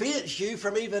prevents you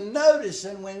from even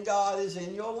noticing when God is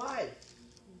in your life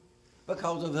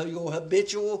because of your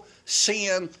habitual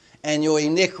sin and your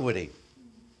iniquity.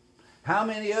 How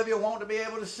many of you want to be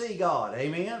able to see God?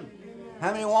 Amen?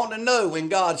 How many want to know when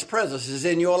God's presence is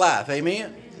in your life?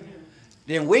 Amen?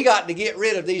 Then we got to get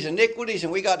rid of these iniquities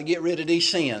and we got to get rid of these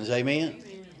sins. Amen?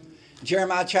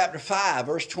 Jeremiah chapter 5,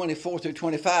 verse 24 through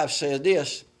 25 says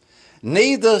this,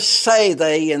 neither say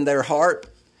they in their heart,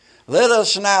 let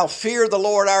us now fear the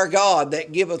Lord our God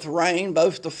that giveth rain,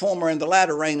 both the former and the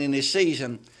latter rain in his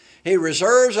season. He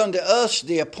reserves unto us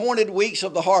the appointed weeks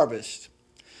of the harvest.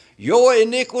 Your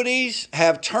iniquities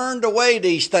have turned away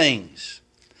these things,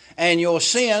 and your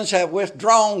sins have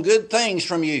withdrawn good things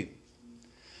from you.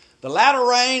 The latter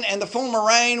rain and the former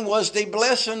rain was the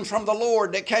blessing from the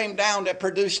Lord that came down that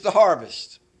produced the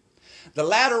harvest. The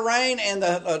latter rain and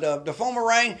the former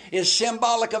rain is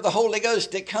symbolic of the Holy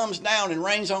Ghost that comes down and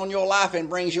rains on your life and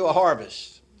brings you a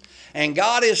harvest. And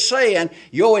God is saying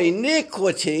your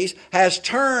iniquities has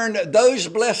turned those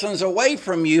blessings away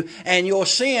from you, and your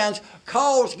sins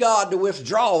caused God to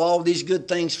withdraw all these good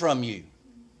things from you.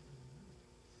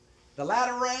 The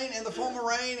latter rain and the former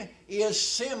rain is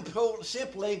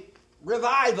simply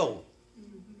revival.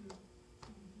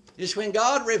 It's when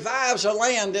God revives a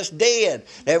land that's dead.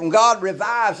 That when God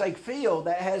revives a field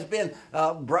that has been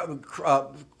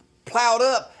plowed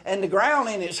up and the ground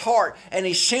in its heart, and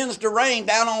he sends the rain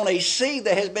down on a seed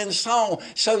that has been sown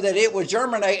so that it will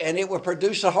germinate and it will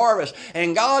produce a harvest.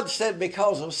 And God said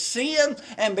because of sin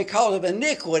and because of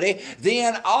iniquity,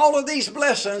 then all of these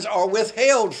blessings are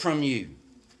withheld from you.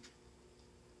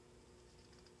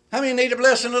 How many need a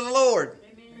blessing of the Lord?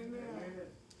 Amen.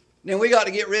 Then we got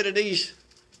to get rid of these.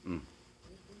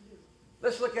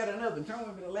 Let's look at another one. Turn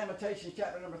over to Lamentations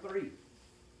chapter number 3.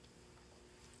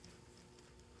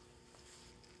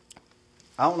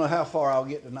 I don't know how far I'll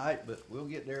get tonight, but we'll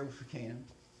get there if we can.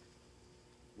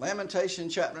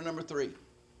 Lamentations chapter number 3.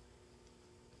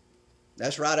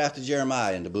 That's right after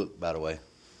Jeremiah in the book, by the way.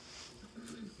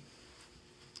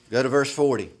 Go to verse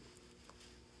 40.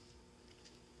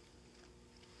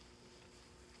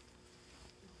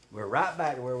 We're right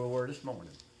back to where we were this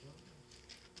morning.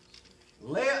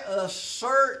 Let us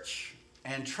search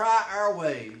and try our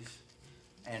ways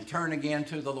and turn again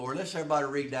to the Lord. Let's everybody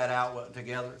read that out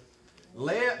together.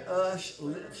 Let us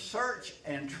search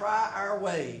and try our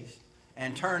ways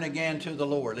and turn again to the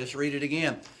Lord. Let's read it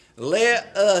again.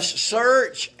 Let us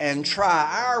search and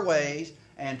try our ways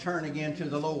and turn again to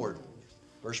the Lord.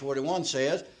 Verse 41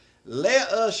 says, let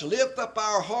us lift up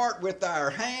our heart with our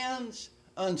hands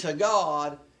unto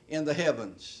God in the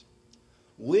heavens.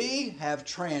 We have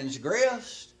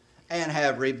transgressed and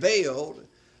have rebelled.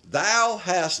 Thou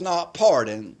hast not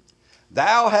pardoned.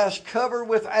 Thou hast covered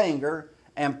with anger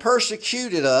and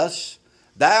persecuted us.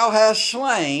 Thou hast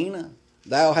slain.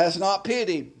 Thou hast not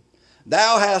pitied.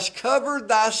 Thou hast covered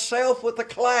thyself with a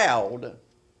cloud,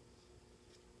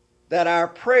 that our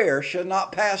prayer should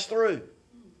not pass through.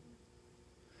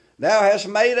 Thou hast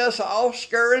made us an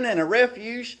offscouring and a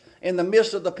refuge in the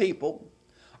midst of the people.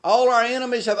 All our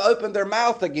enemies have opened their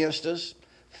mouth against us.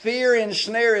 Fear and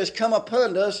snare has come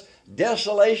upon us,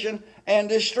 desolation and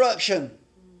destruction.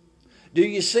 Do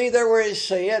you see there where it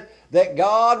said that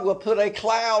God will put a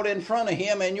cloud in front of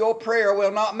him and your prayer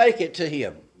will not make it to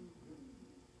him?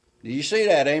 Do you see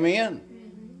that? Amen?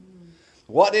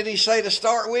 What did he say to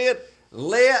start with?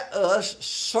 Let us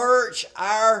search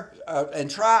and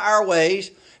try our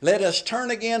ways. Let us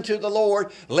turn again to the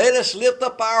Lord. Let us lift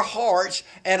up our hearts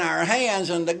and our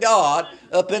hands unto God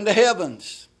up in the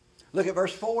heavens. Look at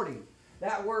verse 40.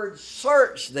 That word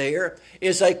search there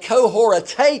is a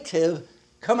cohortative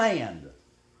command.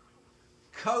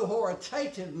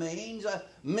 Cohortative means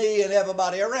me and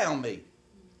everybody around me.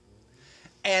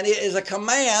 And it is a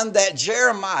command that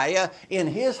Jeremiah, in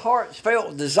his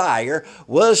heartfelt desire,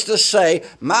 was to say,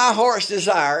 my heart's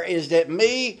desire is that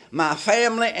me, my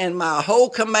family, and my whole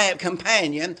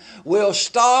companion will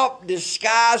stop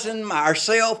disguising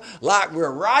ourselves like we're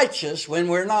righteous when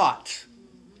we're not.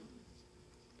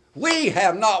 We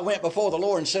have not went before the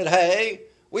Lord and said, hey,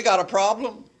 we got a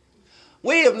problem.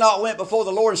 We have not went before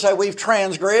the Lord and said we've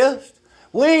transgressed.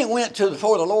 We ain't went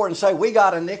before the Lord and say we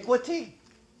got iniquity.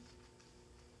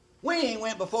 We ain't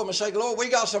went before him and say, Lord, we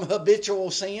got some habitual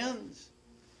sins.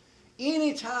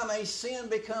 Anytime a sin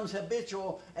becomes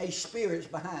habitual, a spirit's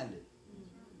behind it.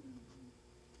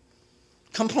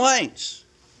 Complaints.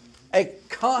 A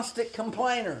constant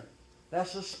complainer.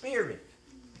 That's a spirit.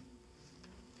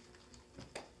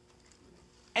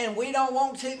 And we don't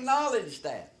want to acknowledge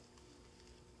that.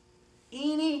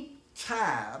 any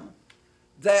time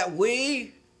that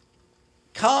we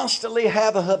constantly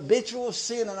have a habitual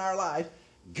sin in our life,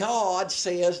 God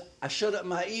says, I shut up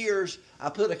my ears, I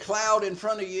put a cloud in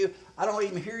front of you, I don't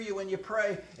even hear you when you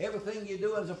pray, everything you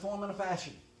do is a form and a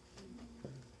fashion.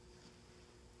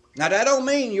 Now that don't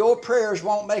mean your prayers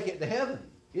won't make it to heaven.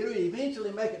 It'll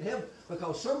eventually make it to heaven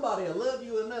because somebody will love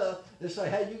you enough to say,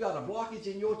 hey, you got a blockage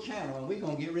in your channel and we're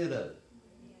going to get rid of it.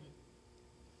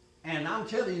 And I'm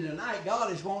telling you tonight,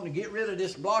 God is wanting to get rid of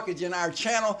this blockage in our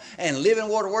channel and Living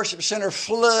Water Worship Center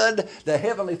flood the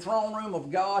heavenly throne room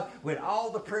of God with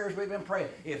all the prayers we've been praying.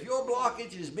 If your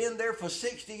blockage has been there for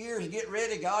 60 years, get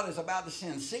ready. God is about to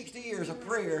send 60 years of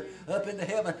prayer up into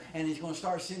heaven, and He's going to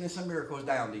start sending some miracles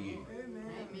down to you.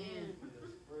 Amen.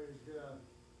 Praise God.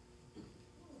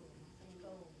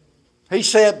 He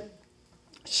said,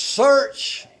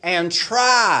 search and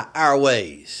try our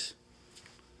ways.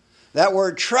 That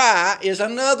word try is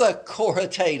another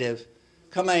correlative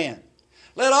command.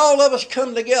 Let all of us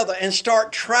come together and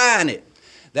start trying it.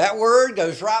 That word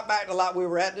goes right back to like we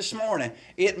were at this morning.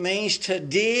 It means to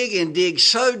dig and dig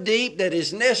so deep that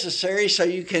is necessary so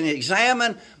you can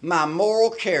examine my moral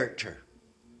character.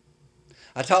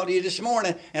 I talked to you this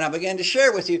morning and I began to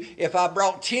share with you, if I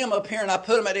brought Tim up here and I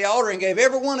put him at the altar and gave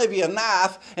every one of you a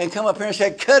knife and come up here and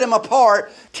said, cut him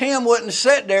apart, Tim wouldn't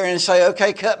sit there and say,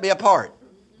 okay, cut me apart.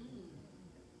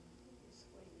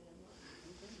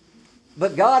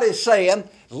 But God is saying,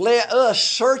 let us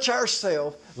search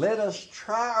ourselves. Let us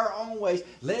try our own ways.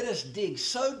 Let us dig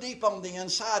so deep on the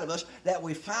inside of us that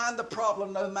we find the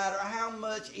problem no matter how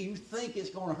much you think it's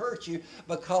going to hurt you,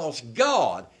 because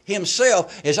God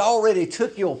Himself has already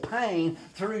took your pain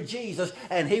through Jesus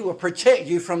and He will protect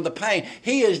you from the pain.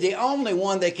 He is the only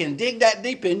one that can dig that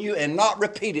deep in you and not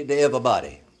repeat it to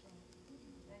everybody.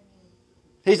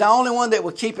 He's the only one that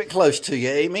will keep it close to you.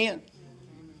 Amen?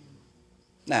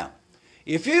 Now,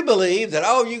 if you believe that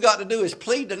all you got to do is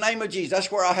plead the name of Jesus,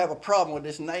 that's where I have a problem with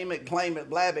this name it, claim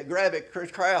it, blab it, grab it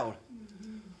crowd.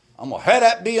 I'm going to have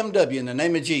that BMW in the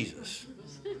name of Jesus.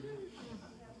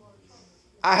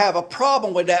 I have a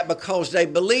problem with that because they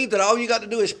believe that all you got to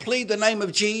do is plead the name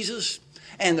of Jesus,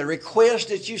 and the request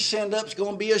that you send up is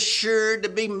going to be assured to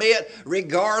be met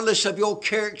regardless of your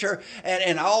character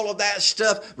and all of that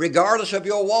stuff, regardless of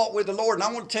your walk with the Lord. And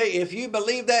I want to tell you, if you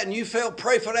believe that and you fail to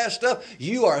pray for that stuff,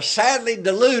 you are sadly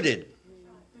deluded.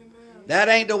 That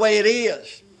ain't the way it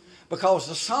is. Because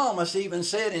the psalmist even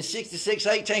said in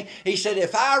 66:18, he said,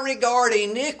 if I regard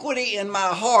iniquity in my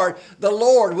heart, the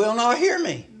Lord will not hear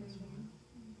me.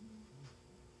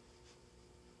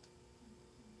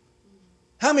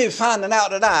 How many are finding out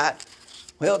tonight?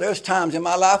 Well, there's times in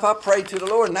my life I prayed to the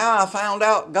Lord, and now I found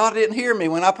out God didn't hear me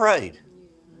when I prayed.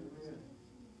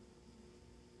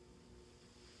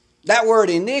 That word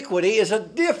iniquity is a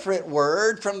different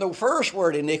word from the first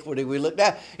word iniquity we looked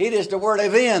at. It is the word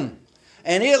avin.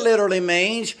 And it literally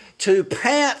means to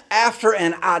pant after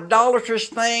an idolatrous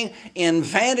thing in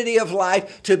vanity of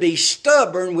life, to be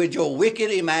stubborn with your wicked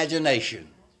imagination.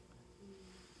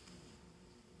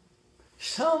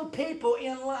 Some people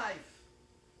in life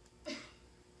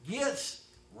gets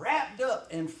wrapped up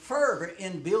and fervent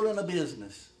in building a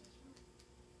business.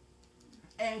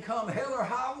 And come hell or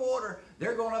high water,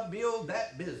 they're going to build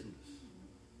that business.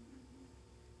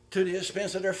 To the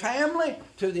expense of their family,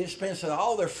 to the expense of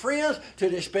all their friends, to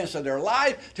the expense of their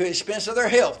life, to the expense of their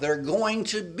health. They're going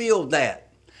to build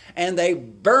that. And they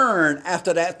burn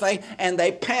after that thing, and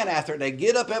they pant after it. They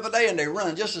get up every day and they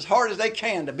run just as hard as they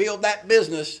can to build that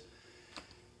business.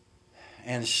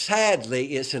 And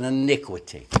sadly, it's an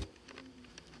iniquity.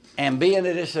 And being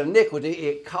that it's an iniquity,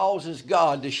 it causes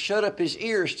God to shut up His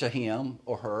ears to him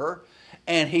or her,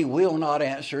 and He will not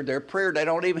answer their prayer.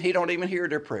 He don't even hear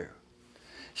their prayer.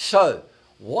 So,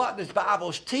 what the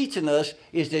Bible's teaching us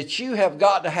is that you have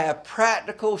got to have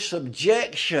practical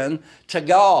subjection to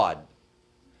God.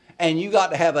 And you got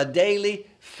to have a daily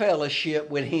fellowship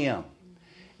with Him.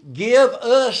 Give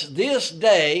us this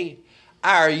day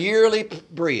our yearly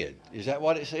bread. Is that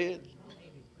what it said?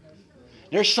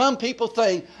 There's some people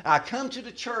think, I come to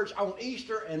the church on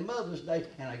Easter and Mother's Day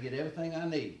and I get everything I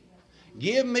need.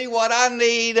 Give me what I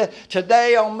need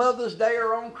today on Mother's Day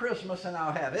or on Christmas and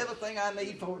I'll have everything I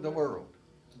need for the world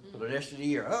for the rest of the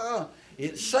year.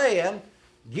 It's saying,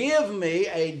 give me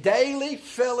a daily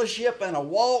fellowship and a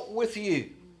walk with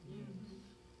you.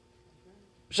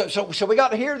 So we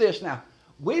got to hear this now.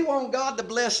 We want God to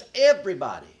bless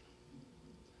everybody.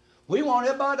 We want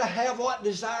everybody to have what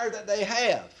desire that they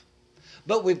have.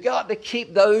 But we've got to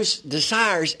keep those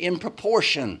desires in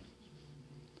proportion.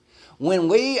 when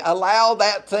we allow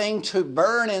that thing to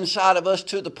burn inside of us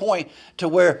to the point to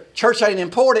where church ain't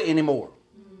important anymore.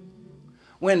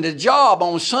 When the job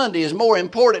on Sunday is more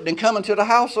important than coming to the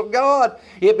house of God,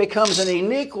 it becomes an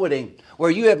iniquity where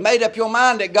you have made up your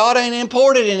mind that God ain't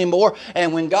important anymore.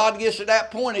 And when God gets to that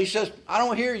point, He says, I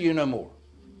don't hear you no more.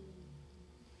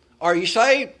 Are you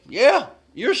saved? Yeah,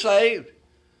 you're saved.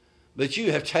 But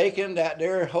you have taken that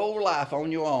there whole life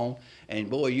on your own, and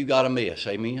boy, you got a mess.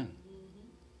 Amen.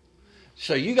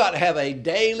 So you got to have a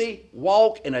daily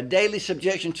walk and a daily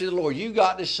subjection to the Lord. You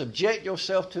got to subject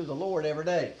yourself to the Lord every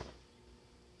day.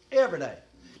 Every day.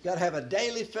 You got to have a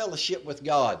daily fellowship with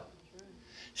God.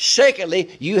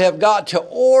 Secondly, you have got to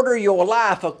order your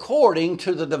life according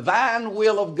to the divine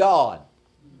will of God.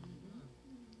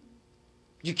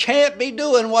 You can't be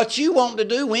doing what you want to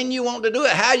do, when you want to do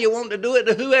it, how you want to do it,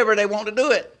 to whoever they want to do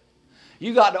it.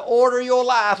 You got to order your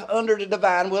life under the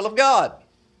divine will of God.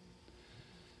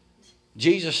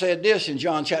 Jesus said this in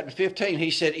John chapter 15.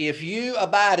 He said, if you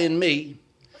abide in me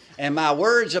and my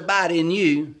words abide in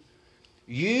you,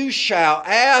 you shall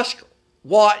ask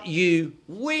what you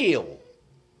will.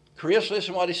 Chris,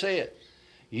 listen to what he said.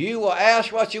 You will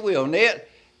ask what you will. Ned,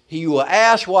 you will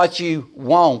ask what you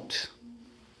want.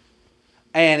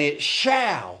 And it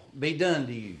shall be done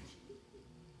to you.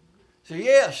 So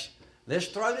yes, let's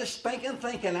throw this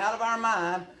thinking out of our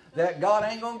mind that God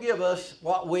ain't going to give us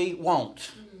what we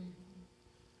want.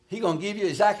 He's going to give you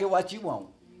exactly what you want.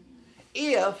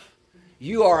 If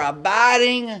you are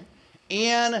abiding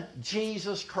in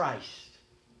Jesus Christ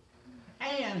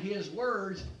and His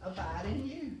words abide in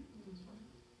you.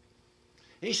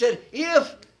 He said,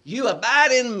 if you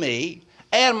abide in me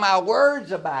and my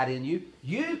words abide in you,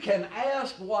 you can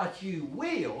ask what you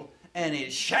will, and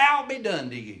it shall be done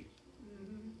to you.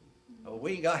 Oh,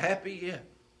 we ain't got happy yet.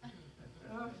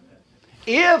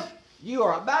 If you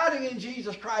are abiding in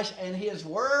Jesus Christ and His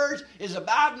words is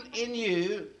abiding in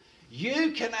you,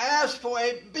 you can ask for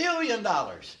 $1 billion,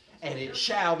 and it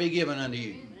shall be given unto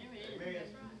you.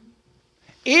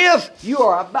 If you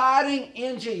are abiding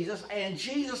in Jesus and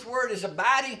Jesus' word is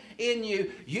abiding in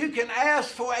you, you can ask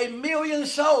for 1,000,000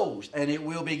 souls and it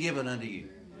will be given unto you.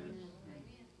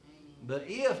 But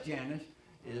if, Janice,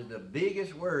 is the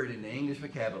biggest word in the English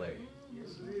vocabulary.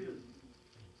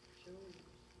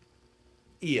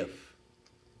 If.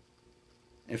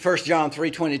 In 1 John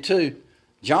 3:22,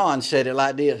 John said it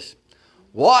like this.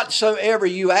 Whatsoever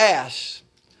you ask,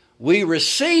 we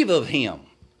receive of Him.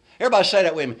 Everybody say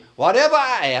that with me. Whatever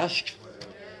I ask,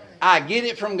 I get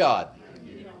it from God.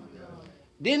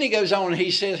 Then he goes on and he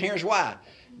says, here's why.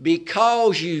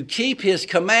 Because you keep His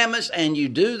commandments and you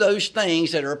do those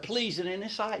things that are pleasing in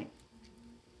His sight.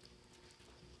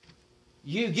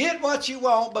 You get what you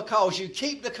want because you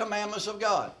keep the commandments of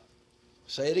God.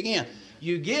 Say it again.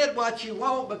 You get what you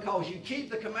want because you keep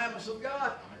the commandments of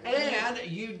God and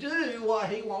you do what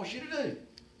He wants you to do.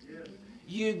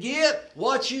 You get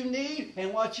what you need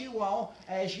and what you want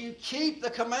as you keep the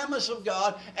commandments of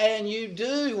God and you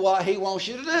do what He wants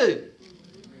you to do.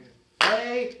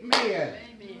 Amen. Amen.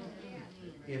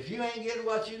 If you ain't getting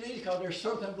what you need because there's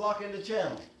something blocking the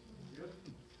channel.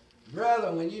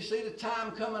 Brethren, when you see the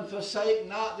time coming, forsake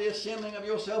not the assembling of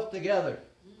yourself together.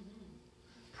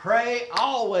 Pray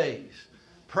always.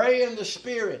 Pray in the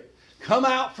Spirit. Come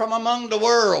out from among the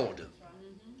world.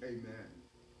 Amen.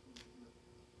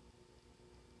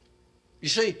 You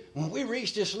see, when we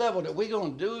reach this level that we're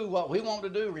going to do what we want to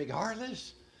do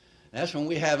regardless, that's when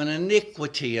we have an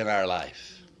iniquity in our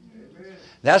life. Amen.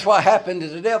 That's what happened to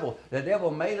the devil. The devil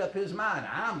made up his mind.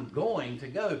 I'm going to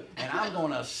go and I'm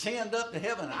going to ascend up to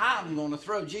heaven. I'm going to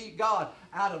throw God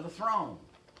out of the throne.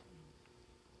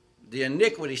 The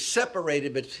iniquity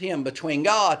separated him between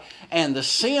God, and the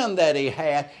sin that he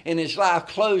had in his life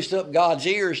closed up God's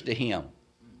ears to him.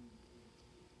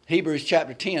 Hebrews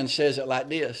chapter 10 says it like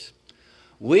this.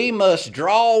 We must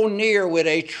draw near with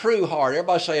a true heart.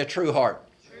 Everybody say a true heart.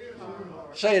 True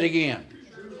heart. Say it again.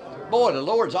 Boy, the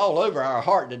Lord's all over our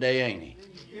heart today, ain't He?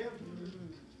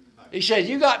 He said,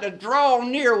 you got to draw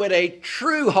near with a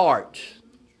true heart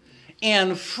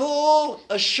in full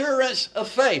assurance of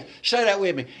faith. Say that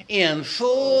with me. In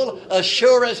full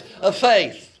assurance of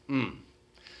faith.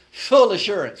 Full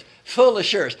assurance. Full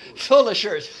assurance. Full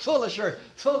assurance. Full assurance.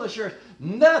 Full assurance.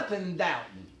 Nothing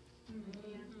doubting.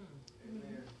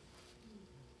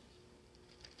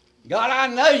 God, I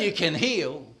know you can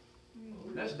heal.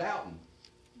 That's doubting.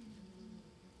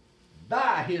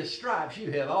 By His stripes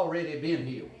you have already been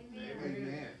healed.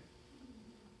 Amen.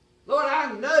 Lord,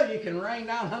 I know you can rain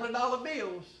down $100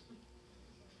 bills.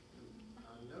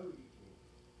 I know you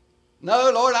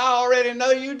No, Lord, I already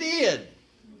know you did.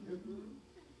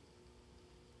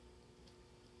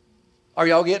 Are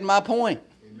y'all getting my point?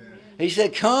 He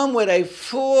said, come with a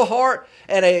full heart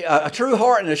and a true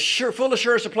heart and full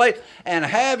assurance of faith, and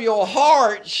have your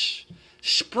hearts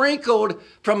sprinkled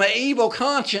from an evil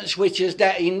conscience, which is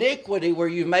that iniquity where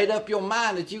you've made up your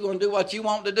mind that you're going to do what you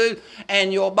want to do,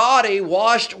 and your body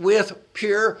washed with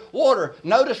pure water.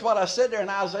 Notice what I said there in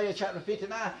Isaiah chapter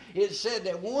 59. It said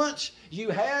that once you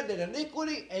had that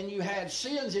iniquity and you had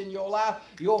sins in your life,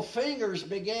 your fingers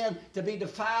began to be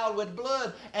defiled with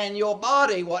blood, and your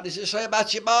body, what does it say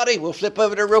about your body? We'll flip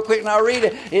over there real quick and I'll read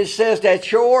it. It says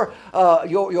that your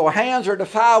hands are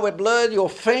defiled with blood, your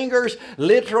fingers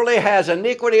literally has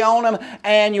iniquity on them,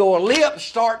 and your lips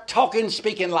start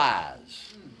speaking lies.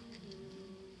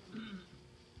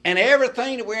 And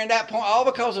everything that we're in that point, all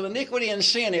because of iniquity and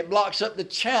sin, it blocks up the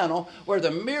channel where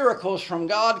the miracles from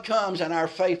God comes and our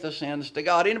faith ascends to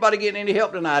God. Anybody getting any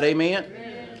help tonight? Amen?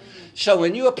 Amen. So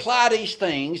when you apply these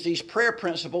things, these prayer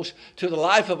principles, to the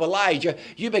life of Elijah,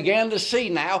 you begin to see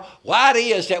now why it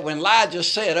is that when Elijah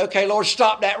said, okay, Lord,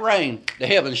 stop that rain, the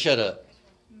heavens shut up.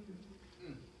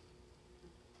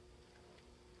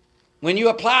 When you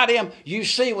apply them, you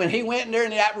see when he went in there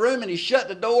in that room and he shut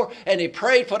the door and he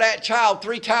prayed for that child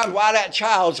 3 times, why that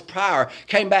child's power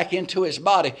came back into his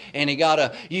body and he got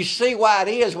up. You see why it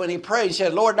is when he prayed and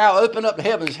said, Lord, now open up the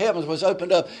heavens. Heavens was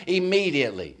opened up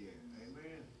immediately.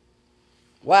 Amen.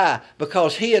 Why?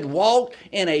 Because he had walked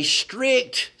in a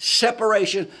strict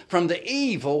separation from the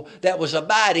evil that was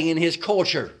abiding in his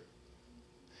culture.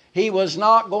 He was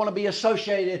not going to be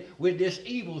associated with this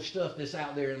evil stuff that's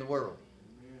out there in the world.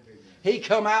 He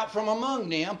come out from among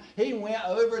them. He went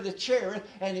over the Cherith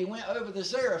and he went over the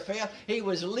Zarephath. He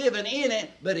was living in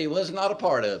it, but he was not a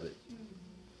part of it.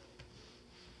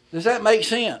 Does that make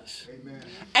sense? Amen.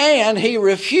 And he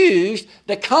refused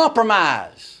to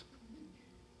compromise.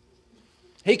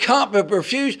 He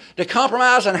refused to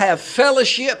compromise and have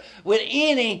fellowship with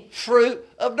any fruit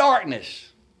of darkness.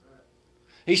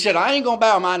 He said, I ain't going to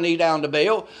bow my knee down to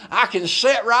Baal. I can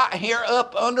sit right here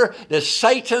up under the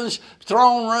Satan's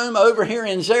throne room over here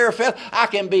in Zarephath. I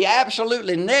can be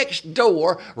absolutely next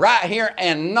door right here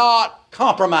and not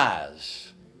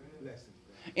compromise.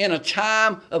 In a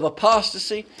time of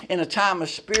apostasy, in a time of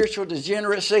spiritual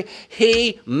degeneracy,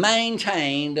 he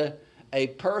maintained a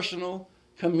personal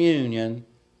communion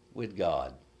with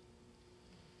God.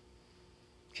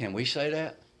 Can we say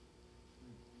that?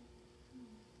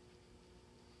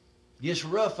 Gets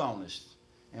rough on us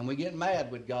and we get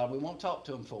mad with God. We won't talk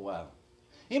to him for a while.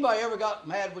 Anybody ever got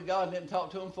mad with God and didn't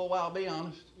talk to him for a while? Be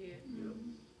honest. Yeah.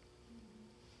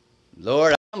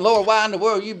 Lord, why in the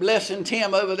world are you blessing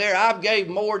Tim over there? I've gave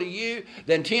more to you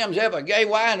than Tim's ever gave.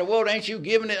 Why in the world ain't you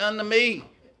giving it unto me?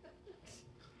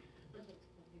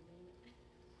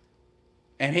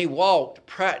 And he walked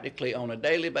practically on a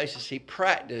daily basis. He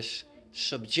practiced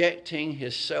subjecting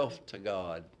himself to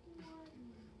God.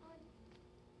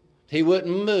 He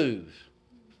wouldn't move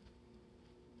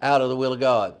out of the will of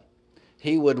God.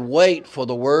 He would wait for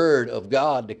the word of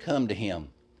God to come to him.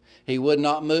 He would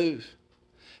not move.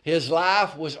 His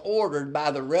life was ordered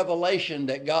by the revelation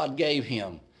that God gave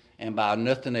him and by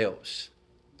nothing else.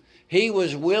 He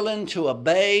was willing to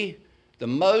obey the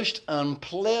most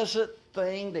unpleasant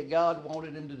thing that God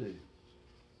wanted him to do.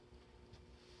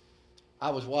 I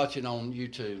was watching on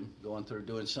YouTube, going through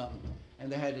doing something, and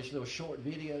they had this little short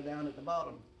video down at the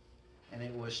bottom. And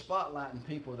it was spotlighting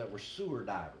people that were sewer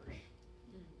divers.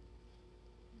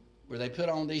 Where they put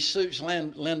on these suits,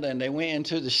 Linda, and they went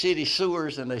into the city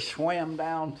sewers and they swam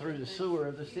down through the sewer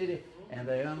of the city and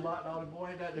they unlocked all the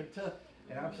boys out there tough.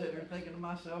 And I'm sitting there thinking to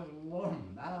myself, Lord,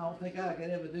 I don't think I could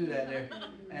ever do that there.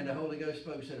 And the Holy Ghost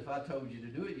spoke and said, if I told you to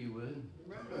do it, you would.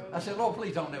 I said, Lord,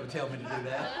 please don't ever tell me to do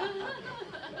that.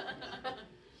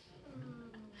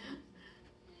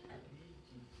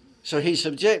 So he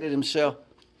subjected himself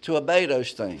to obey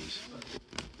those things.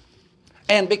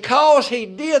 And because he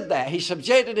did that, he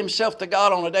subjected himself to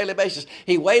God on a daily basis.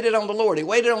 He waited on the Lord. He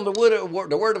waited on the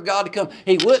word of God to come.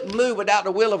 He wouldn't move without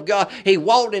the will of God. He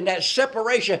walked in that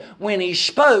separation. When he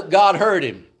spoke, God heard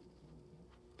him.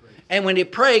 And when he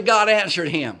prayed, God answered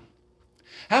him.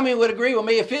 How many would agree with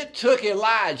me? If it took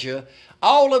Elijah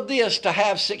all of this to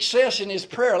have success in his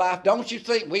prayer life, don't you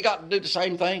think we got to do the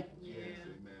same thing?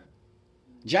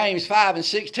 James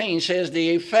 5:16 says,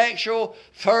 the effectual,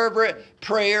 fervent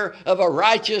prayer of a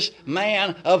righteous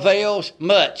man avails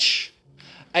much.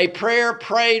 A prayer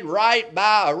prayed right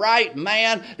by a right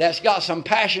man that's got some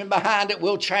passion behind it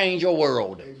will change a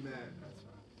world. Amen.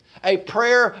 A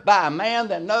prayer by a man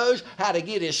that knows how to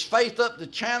get his faith up the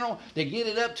channel, to get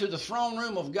it up to the throne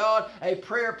room of God. A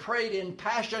prayer prayed in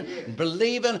passion,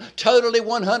 believing totally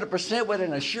 100% with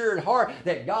an assured heart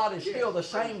that God is still the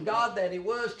same God that He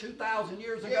was 2,000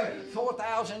 years ago,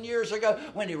 4,000 years ago,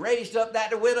 when He raised up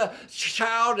that widow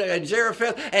child in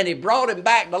Zarephath and He brought him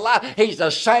back to life. He's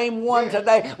the same one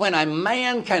today. When a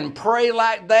man can pray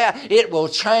like that, it will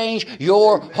change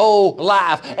your whole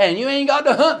life. And you ain't got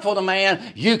to hunt for the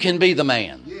man. You can be the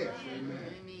man. Yes.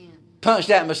 Amen. Punch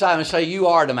that beside him and say, you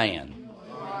are the man.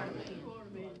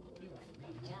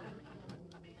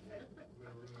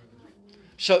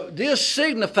 So this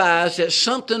signifies that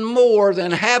something more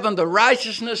than having the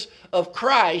righteousness of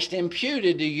Christ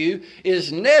imputed to you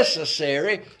is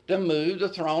necessary to move the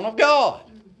throne of God.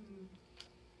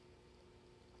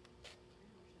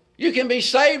 You can be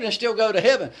saved and still go to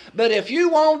heaven. But if you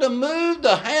want to move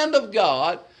the hand of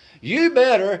God, you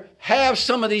better have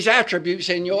some of these attributes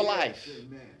in your life.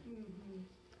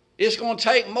 It's going to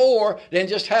take more than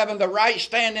just having the right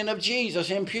standing of Jesus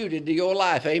imputed to your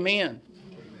life. Amen.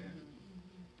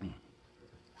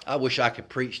 I wish I could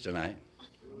preach tonight.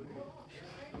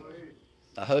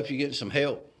 I hope you're getting some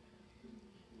help.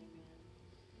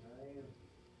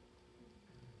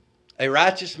 A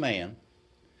righteous man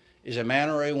is a man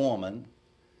or a woman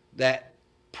that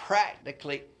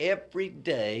practically every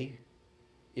day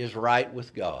is right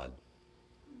with God.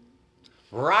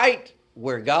 Right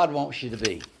where God wants you to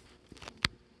be.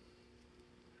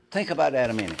 Think about that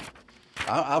a minute.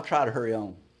 I'll try to hurry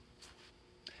on.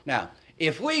 Now,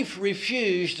 if we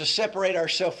refuse to separate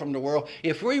ourselves from the world,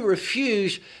 if we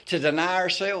refuse to deny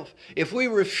ourselves, if we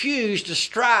refuse to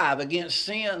strive against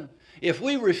sin, if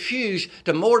we refuse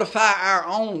to mortify our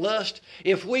own lust,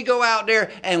 if we go out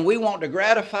there and we want to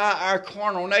gratify our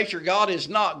carnal nature, God is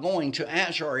not going to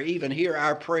answer or even hear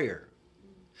our prayer.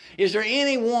 Is there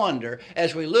any wonder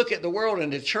as we look at the world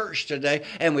and the church today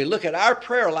and we look at our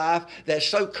prayer life that's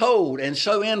so cold and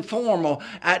so informal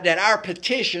that our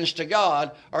petitions to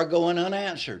God are going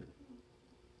unanswered?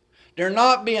 They're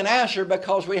not being answered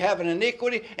because we have an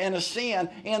iniquity and a sin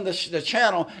in the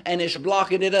channel and it's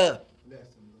blocking it up.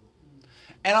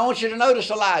 And I want you to notice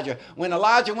Elijah. When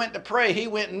Elijah went to pray, he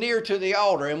went near to the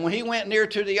altar. And when he went near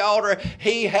to the altar,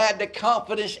 he had the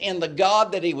confidence in the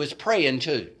God that he was praying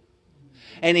to.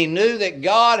 And he knew that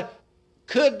God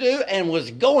could do and was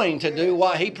going to do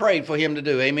what he prayed for him to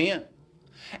do. Amen.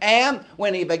 And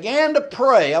when he began to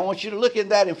pray, I want you to look at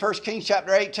that in 1 Kings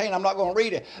chapter 18. I'm not going to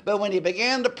read it. But when he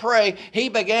began to pray, he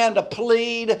began to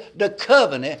plead the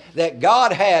covenant that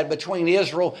God had between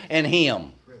Israel and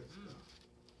him.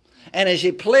 And as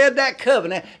he pled that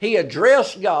covenant, he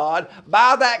addressed God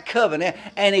by that covenant,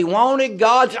 and he wanted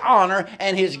God's honor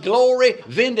and his glory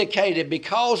vindicated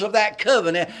because of that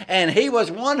covenant. And he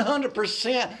was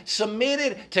 100%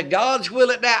 submitted to God's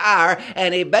will at that hour.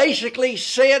 And he basically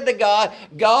said to God,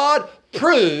 God,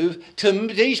 prove to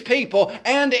these people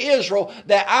and to Israel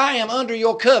that I am under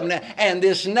your covenant and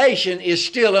this nation is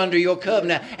still under your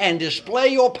covenant, and display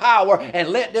your power and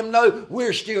let them know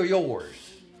we're still yours.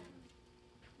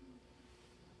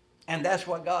 And that's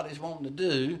what God is wanting to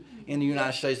do in the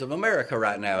United States of America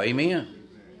right now. Amen?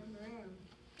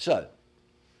 So,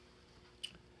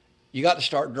 you got to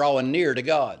start drawing near to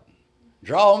God.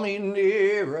 Draw me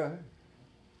nearer,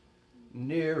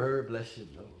 nearer, blessed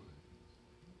Lord,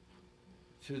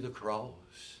 to the cross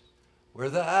where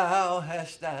thou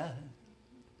hast died.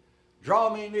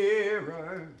 Draw me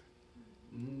nearer,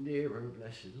 nearer,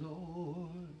 blessed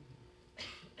Lord.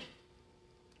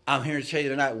 I'm here to tell you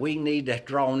tonight, we need to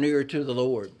draw nearer to the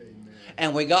Lord. Amen.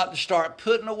 And we got to start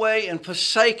putting away and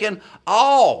forsaking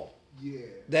all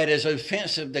that is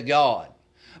offensive to God.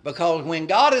 Because when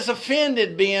God is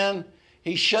offended, Ben,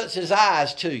 He shuts His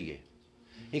eyes to you.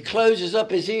 He closes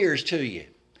up His ears to you.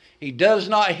 He does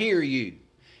not hear you.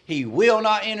 He will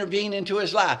not intervene into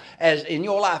his life, as in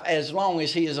your life, as long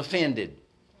as He is offended.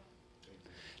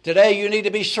 Today you need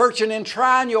to be searching and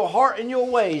trying your heart and your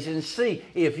ways and see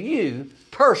if you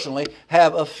personally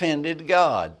have offended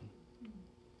God.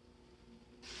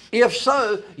 If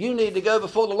so, you need to go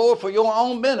before the Lord for your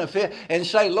own benefit and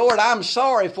say, Lord, I'm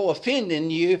sorry for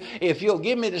offending you. If you'll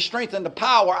give me the strength and the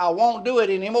power, I won't do it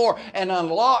anymore, and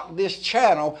unlock this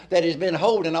channel that has been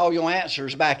holding all your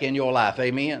answers back in your life.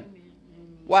 Amen.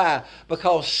 Why?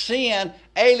 Because sin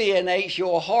alienates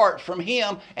your heart from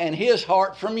Him and His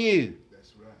heart from you.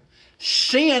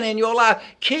 Sin in your life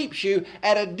keeps you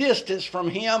at a distance from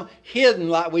Him, hidden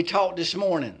like we taught this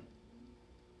morning.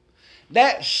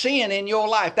 That sin in your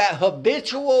life, that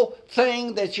habitual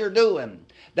thing that you're doing,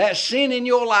 that sin in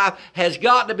your life has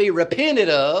got to be repented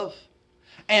of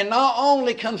And not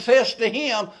only confess to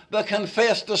Him, but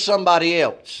confess to somebody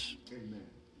else. Amen.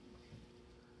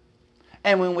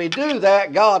 And when we do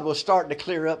that, God will start to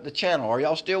clear up the channel. Are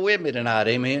y'all still with me tonight?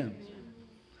 Amen.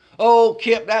 Oh,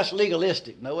 Kip, that's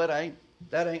legalistic. No, it ain't.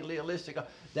 That ain't legalistic.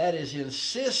 That is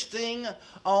insisting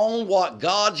on what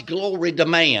God's glory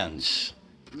demands.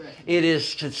 It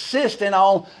is consistent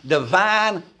on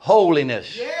divine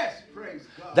holiness. Yes, praise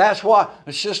God. That's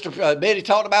what Sister Betty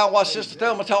talked about, what Sister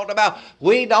Thelma talked about.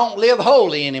 We don't live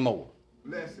holy anymore.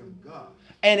 Bless him, God.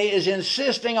 And it is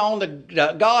insisting on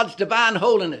God's divine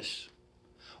holiness.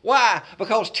 Why?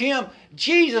 Because, Tim,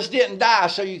 Jesus didn't die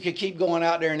so you could keep going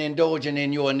out there and indulging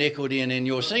in your iniquity and in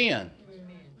your sin.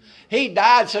 He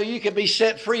died so you could be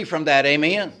set free from that.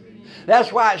 Amen.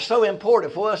 That's why it's so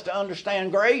important for us to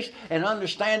understand grace and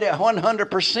understand it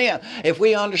 100%. If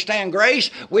we understand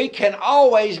grace, we can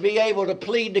always be able to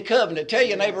plead the covenant. Tell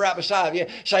your neighbor right beside you,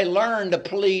 say, learn to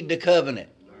plead the covenant.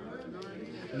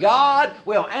 God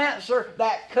will answer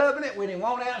that covenant when He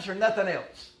won't answer nothing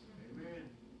else.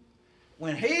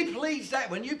 When He pleads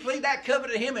that, when you plead that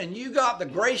covenant to Him and you got the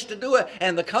grace to do it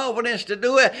and the confidence to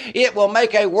do it, it will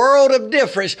make a world of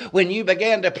difference when you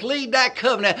begin to plead that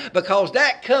covenant, because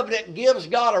that covenant gives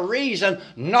God a reason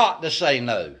not to say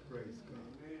no.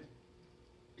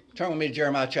 Turn with me to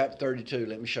Jeremiah chapter 32.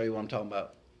 Let me show you what I'm talking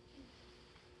about.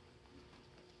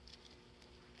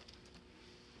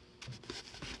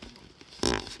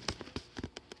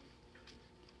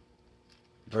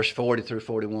 Verse 40 through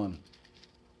 41.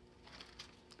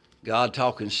 God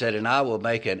talking said, and I will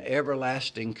make an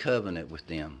everlasting covenant with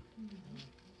them.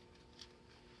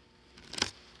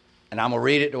 And I'm going to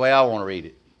read it the way I want to read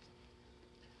it.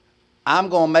 I'm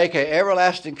going to make an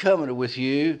everlasting covenant with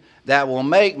you that will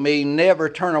make me never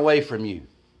turn away from you.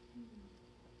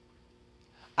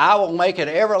 I will make an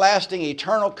everlasting,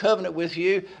 eternal covenant with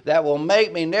you that will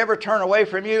make me never turn away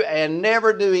from you and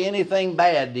never do anything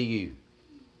bad to you.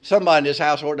 Somebody in this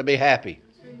house ought to be happy.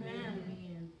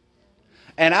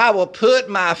 And I will put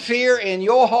my fear in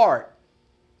your heart,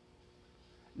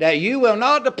 that you will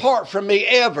not depart from me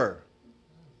ever.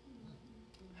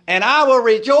 And I will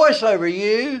rejoice over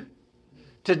you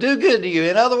to do good to you.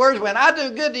 In other words, when I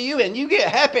do good to you and you get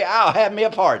happy, I'll have me a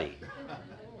party.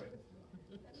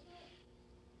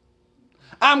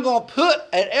 I'm going to put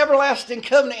an everlasting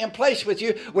covenant in place with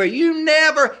you where you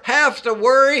never have to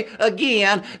worry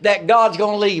again that God's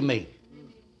going to leave me.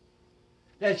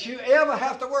 That you ever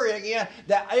have to worry again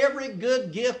that every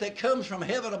good gift that comes from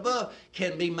heaven above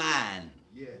can be mine.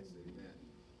 Yes, amen.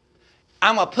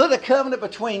 I'm going to put a covenant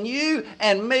between you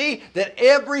and me that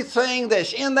everything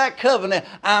that's in that covenant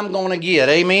I'm going to get.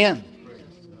 Amen.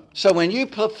 So when you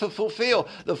fulfill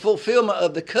the fulfillment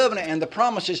of the covenant and the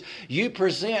promises, you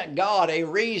present God a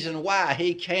reason why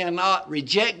He cannot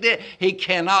reject it. He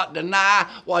cannot deny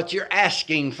what you're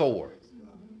asking for.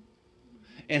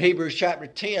 In Hebrews chapter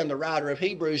 10, the writer of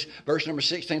Hebrews, verse number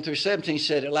 16 through 17,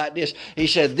 said it like this. He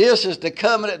said, this is the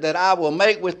covenant that I will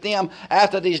make with them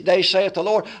after these days, saith the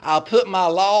Lord. I'll put my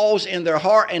laws in their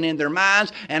heart and in their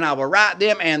minds, and I will write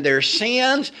them, and their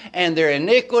sins and their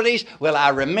iniquities will I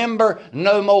remember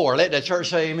no more. Let the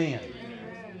church say amen.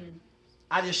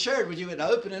 I just shared with you in the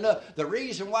opening up, the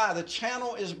reason why the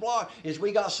channel is blocked is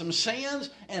we got some sins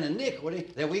and iniquity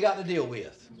that we got to deal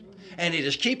with. And it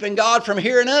is keeping God from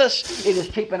hearing us. It is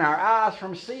keeping our eyes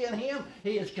from seeing Him.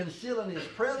 He is concealing His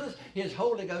presence, His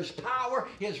Holy Ghost power,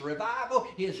 His revival,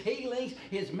 His healings,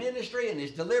 His ministry, and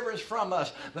His deliverance from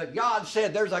us. But God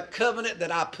said there's a covenant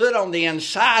that I put on the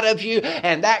inside of you,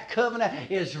 and that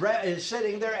covenant is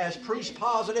sitting there as proof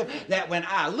positive that when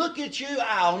I look at you,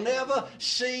 I'll never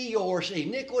see your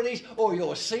iniquities or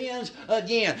your sins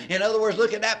again. In other words,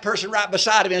 look at that person right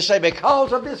beside him and say,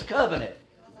 because of this covenant,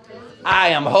 I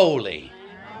am holy.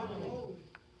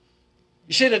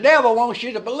 You see, the devil wants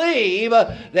you to believe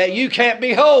that you can't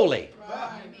be holy.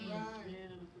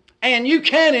 And you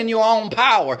can in your own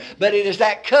power. But it is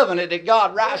that covenant that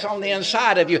God writes on the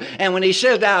inside of you. And when He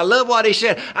says that, I love what He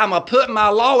said. I'm going to put my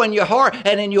law in your heart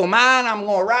and in your mind. I'm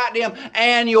going to write them.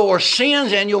 And your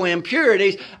sins and your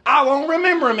impurities, I won't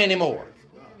remember them anymore.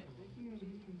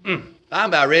 I'm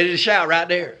about ready to shout right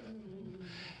there.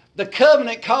 The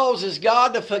covenant causes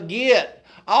God to forget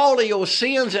all of your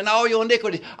sins and all your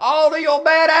iniquities, all of your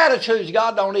bad attitudes.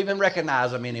 God don't even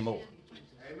recognize them anymore.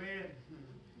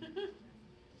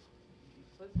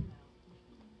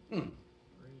 Amen.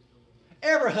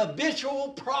 Every habitual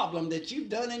problem that you've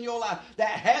done in your life, that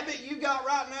habit you got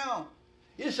right now,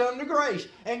 it's under grace.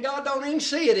 And God don't even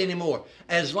see it anymore.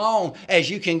 As long as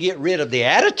you can get rid of the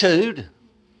attitude,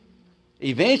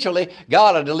 eventually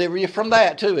God will deliver you from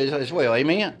that too as well.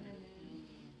 Amen.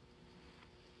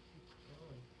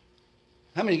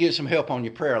 How many get some help on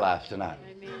your prayer life tonight?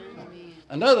 Amen. Amen.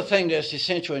 Another thing that's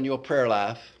essential in your prayer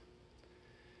life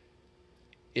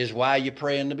is why you're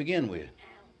praying to begin with.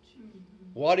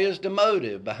 What is the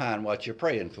motive behind what you're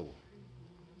praying for?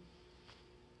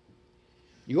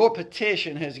 Your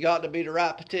petition has got to be the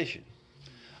right petition.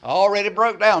 I already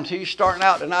broke down to you starting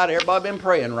out tonight. Everybody been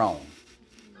praying wrong.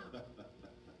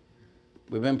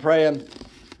 We've been praying,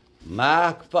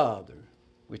 my Father,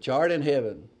 which art in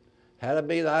heaven, hallowed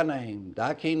be thy name.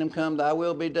 Thy kingdom come, thy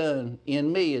will be done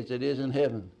in me as it is in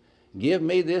heaven. Give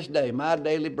me this day my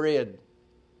daily bread.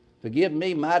 Forgive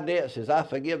me my debts as I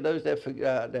forgive those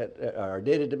that are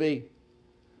indebted to me.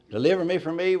 Deliver me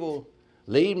from evil.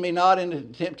 Lead me not into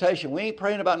temptation. We ain't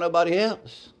praying about nobody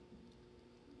else.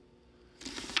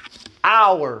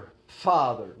 Our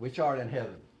Father, which art in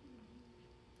heaven.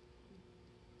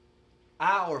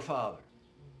 Our Father.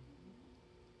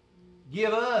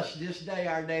 Give us this day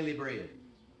our daily bread.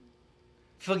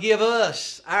 Forgive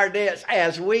us our debts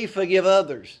as we forgive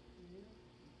others.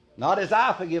 Not as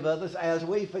I forgive others, as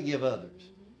we forgive others.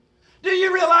 Do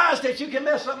you realize that you can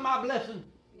mess up my blessing?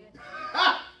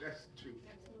 That's the truth.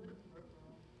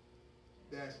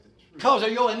 That's the truth. Because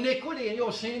of your iniquity and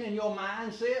your sin and your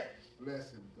mindset?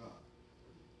 Bless him, God.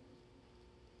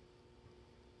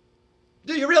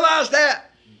 Do you realize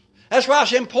that? That's why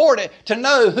it's important to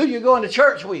know who you're going to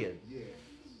church with. Yes.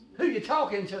 Who you're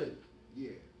talking to.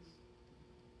 Yes.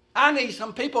 I need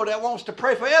some people that wants to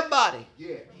pray for everybody.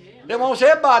 Yes. That wants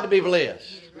everybody to be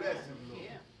blessed. Bless him,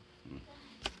 Lord.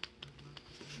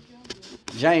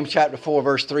 James chapter 4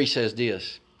 verse 3 says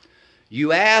this.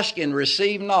 You ask and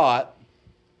receive not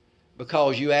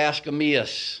because you ask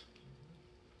amiss.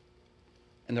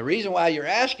 And the reason why you're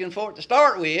asking for it to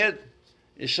start with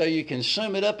is so you can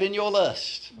sum it up in your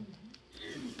lust.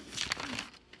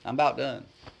 I'm about done.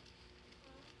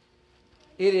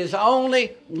 It is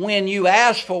only when you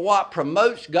ask for what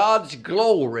promotes God's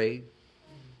glory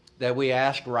that we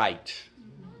ask right.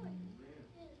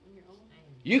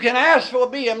 You can ask for a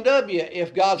BMW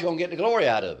if God's going to get the glory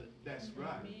out of it. That's right.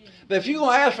 But if you're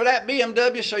going to ask for that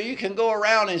BMW so you can go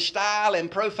around and style and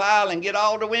profile and get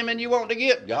all the women you want to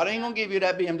get, God ain't going to give you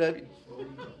that BMW.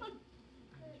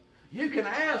 You can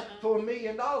ask for $1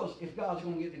 million if God's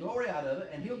going to get the glory out of it,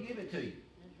 and He'll give it to you.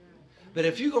 But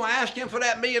if you're going to ask Him for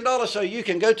that $1 million so you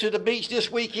can go to the beach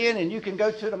this weekend and you can go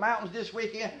to the mountains this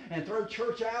weekend and throw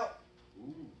church out,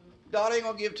 God ain't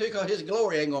going to give it to you because His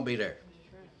glory ain't going to be there.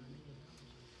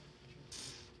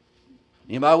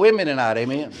 Anybody with me tonight?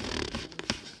 Amen.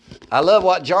 I love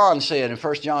what John said in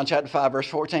 1 John chapter 5, verse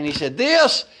 14. He said,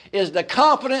 this is the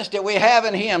confidence that we have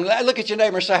in Him. Look at your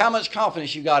neighbor and say, how much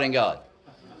confidence you got in God?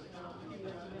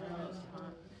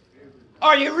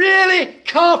 Are you really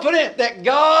confident that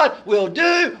God will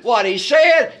do what He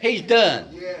said He's done?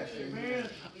 Yes, amen.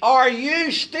 Are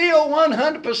you still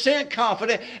 100%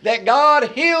 confident that God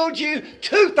healed you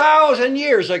 2,000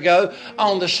 years ago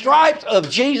on the stripes of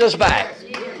Jesus' back?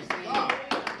 Praise God.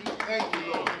 Thank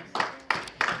you, Lord.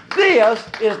 This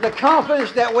is the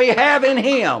confidence that we have in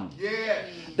Him. Yes.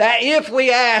 That if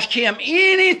we ask Him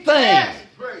anything, Yes.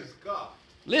 Praise God.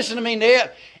 listen to me,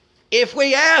 Ned, if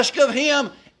we ask of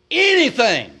Him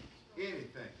anything, Anything.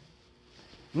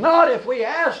 not if we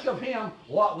ask of Him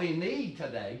what we need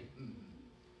today,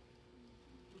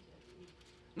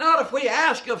 not if we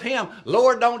ask of Him,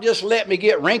 Lord, don't just let me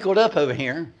get wrinkled up over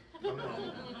here.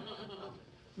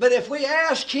 But if we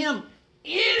ask Him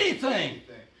anything,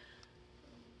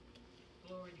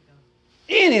 Glory to God.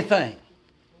 anything,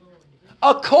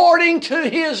 according to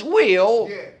His will,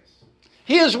 Yes.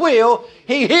 His will,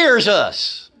 He hears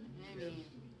us.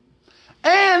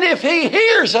 And if He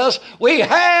hears us, we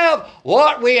have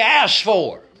what we ask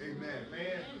for. Amen.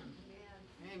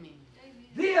 Amen.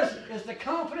 This is the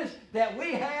confidence that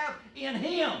we have in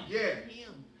Him. Yes.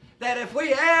 That if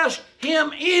we ask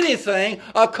Him anything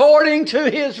according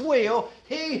to His will,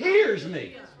 He hears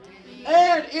me.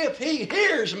 And if He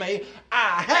hears me,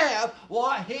 I have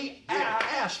what I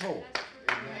asked for.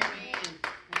 Amen.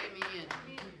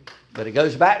 Amen. But it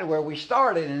goes back to where we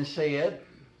started and said,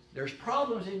 there's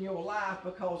problems in your life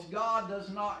because God does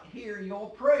not hear your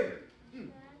prayer.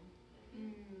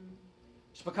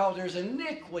 It's because there's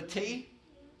iniquity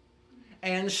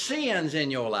and sins in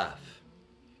your life.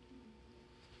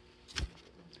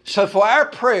 So for our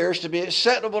prayers to be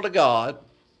acceptable to God,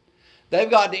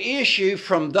 they've got to issue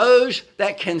from those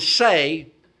that can say,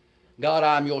 God,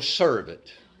 I'm your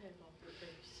servant.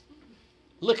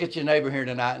 Look at your neighbor here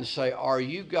tonight and say, are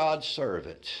you God's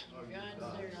servant?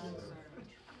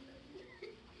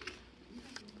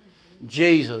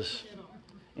 Jesus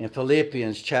in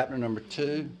Philippians chapter number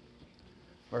 2,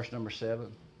 verse number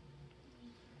 7.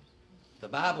 The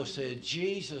Bible said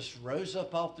Jesus rose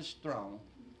up off his throne,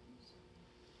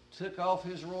 took off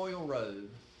his royal robe,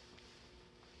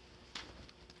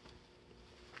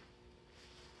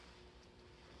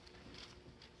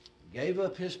 gave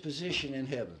up his position in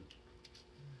heaven,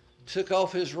 took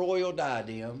off his royal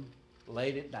diadem,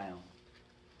 laid it down,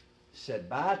 said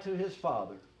bye to his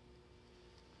Father,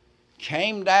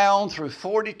 came down through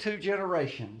 42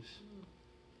 generations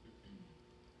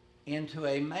into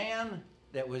a man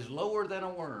that was lower than a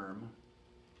worm,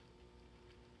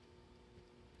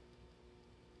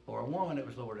 or a woman that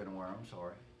was lower than a worm,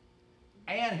 sorry.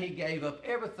 And he gave up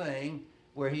everything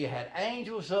where he had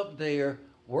angels up there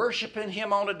worshiping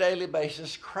him on a daily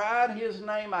basis, crying his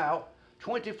name out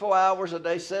 24 hours a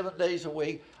day, 7 days a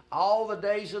week, all the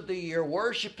days of the year,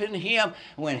 worshiping him.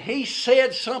 When he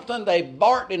said something, they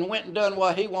barked and went and done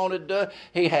what he wanted done.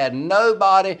 He had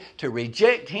nobody to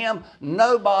reject him,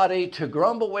 nobody to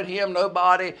grumble with him,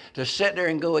 nobody to sit there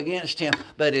and go against him.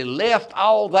 But he left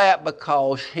all that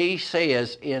because he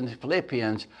says in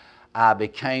Philippians, I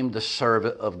became the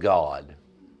servant of God.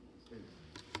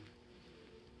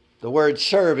 The word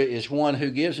servant is one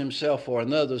who gives himself for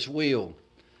another's will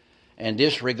and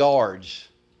disregards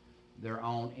their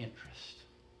own interest.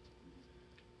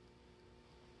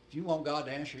 If you want God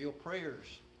to answer your prayers,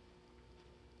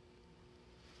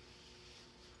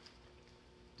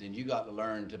 then you got to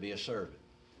learn to be a servant.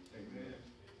 Amen.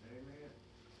 Amen.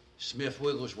 Smith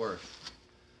Wigglesworth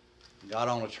got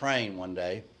on a train one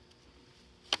day,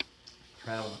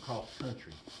 traveling across the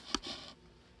country.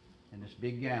 And this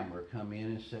big gambler come in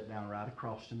and sat down right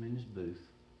across him in his booth.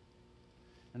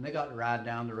 And they got to ride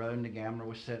down the road, and the gambler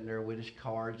was sitting there with his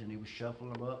cards, and he was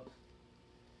shuffling them up.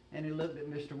 And he looked at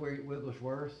Mr.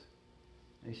 Wigglesworth,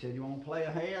 and he said, you want to play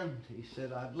a hand? He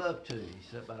said, I'd love to. He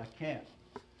said, but I can't.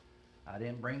 I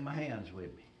didn't bring my hands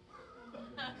with me.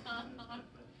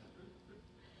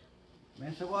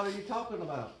 Man said, what are you talking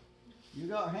about? You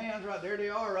got hands right there. They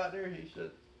are right there. He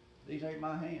said, these ain't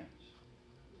my hands.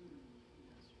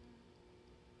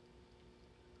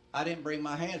 I didn't bring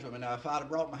my hands with me. Now, if I'd have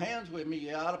brought my hands with me,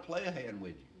 yeah, I'd have played a hand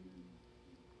with you.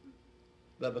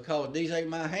 But because these ain't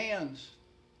my hands,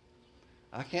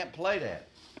 I can't play that.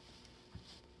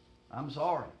 I'm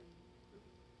sorry.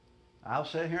 I'll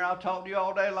sit here and I'll talk to you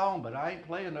all day long, but I ain't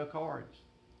playing no cards.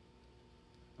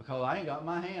 Because I ain't got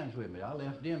my hands with me. I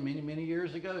left them many, many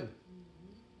years ago.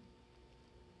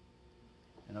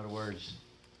 In other words,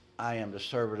 I am the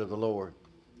servant of the Lord.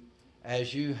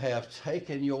 As you have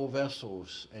taken your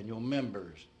vessels and your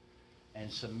members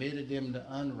and submitted them to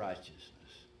unrighteousness,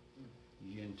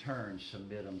 you in turn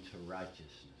submit them to righteousness.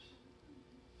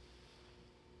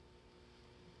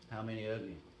 How many of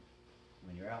you,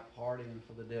 when you're out partying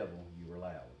for the devil, you were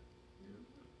loud?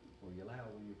 Were you loud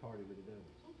when you partied with the devil?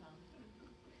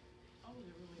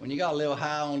 When you got a little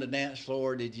high on the dance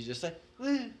floor, did you just say, woo?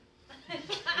 I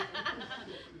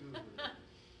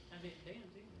didn't dance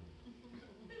either.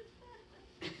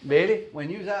 Betty, when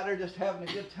you was out there just having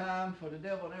a good time for the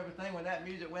devil and everything, when that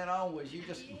music went on, was you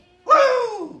just,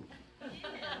 woo! Yeah,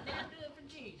 now do it for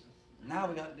Jesus. Now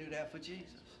we got to do that for Jesus.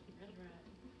 That's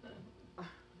right.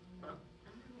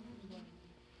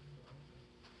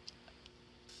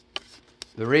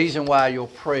 The reason why your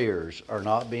prayers are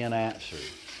not being answered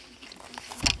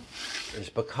is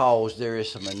because there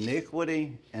is some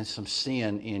iniquity and some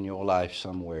sin in your life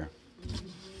somewhere.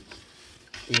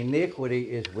 Iniquity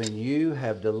is when you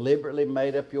have deliberately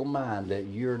made up your mind that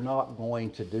you're not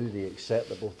going to do the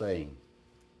acceptable thing.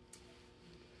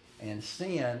 And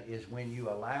sin is when you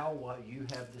allow what you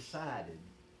have decided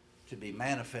to be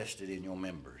manifested in your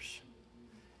members.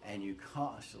 And you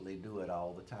constantly do it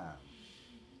all the time.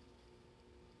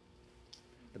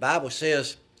 The Bible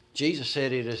says, Jesus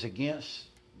said it is against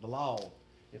the law.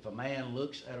 If a man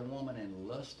looks at a woman and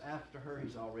lusts after her,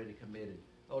 he's already committed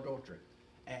adultery.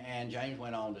 And James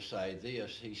went on to say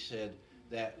this. He said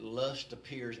that lust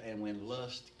appears, and when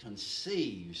lust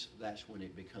conceives, that's when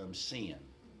it becomes sin.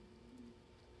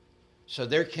 So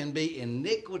there can be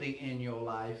iniquity in your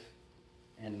life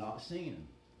and not sin.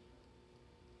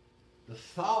 The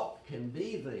thought can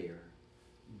be there,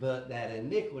 but that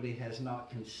iniquity has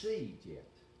not conceived yet.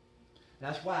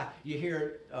 That's why you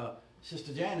hear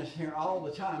Sister Janice here all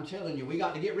the time telling you, we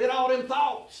got to get rid of all them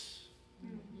thoughts.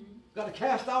 Got to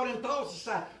cast all them thoughts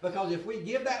aside. Because if we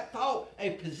give that thought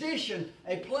a position,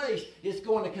 a place, it's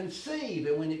going to conceive.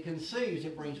 And when it conceives,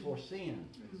 it brings forth sin.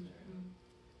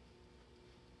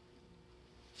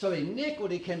 So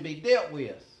iniquity can be dealt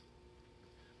with.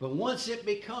 But once it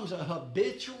becomes a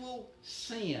habitual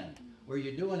sin, where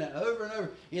you're doing it over and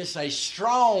over, it's a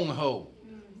stronghold.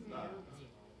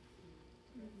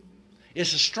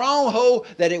 It's a stronghold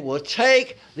that it will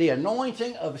take the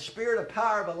anointing of the spirit of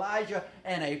power of Elijah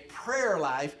and a prayer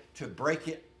life to break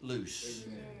it loose.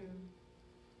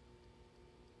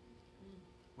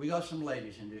 We got some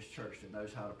ladies in this church that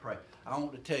knows how to pray. I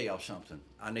want to tell y'all something.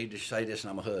 I need to say this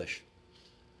and I'm a hush.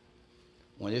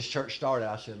 When this church started,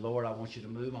 I said, Lord, I want you to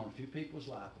move on a few people's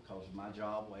life because of my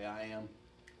job, the way I am.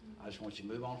 I just want you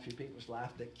to move on a few people's life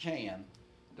that can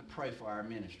to pray for our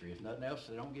ministry. If nothing else,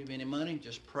 they don't give any money,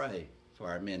 just pray for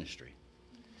our ministry.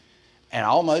 And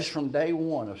almost from day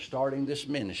one of starting this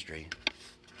ministry,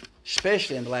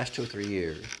 especially in the last 2 or 3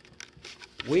 years,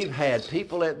 we've had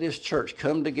people at this church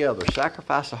come together,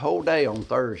 sacrifice a whole day on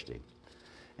Thursday,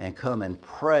 and come and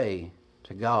pray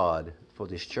to God for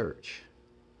this church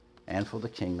and for the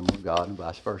kingdom of God and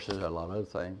vice versa, a lot of other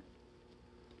things.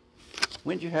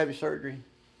 When did you have your surgery,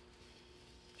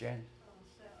 Janet?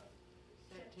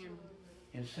 September.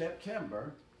 In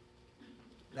September.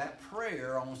 That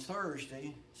prayer on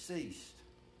Thursday ceased.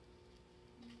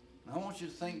 Now, I want you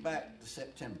to think back to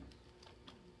September.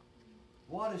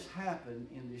 What has happened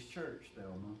in this church,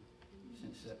 Thelma,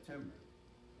 since September?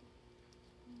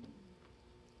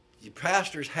 Your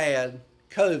pastor's had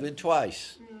COVID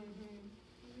twice.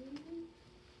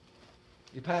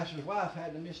 Your pastor's wife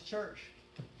had to miss church.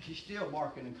 She's still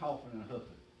barking and coughing and hoofing.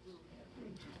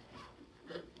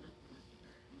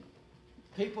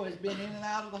 People has been in and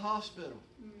out of the hospital.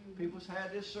 People's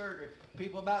had this surgery.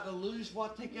 People about to lose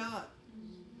what they got.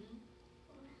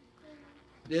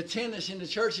 The attendance in the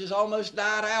church has almost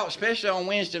died out, especially on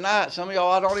Wednesday night. Some of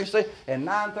y'all I don't even see. And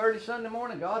 9:30 Sunday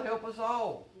morning, God help us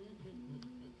all.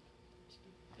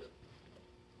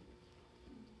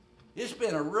 It's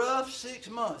been a rough 6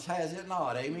 months, has it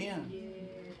not? Amen?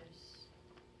 Yes.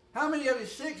 How many of you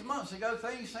 6 months ago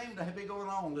things seemed to be going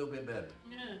on a little bit better?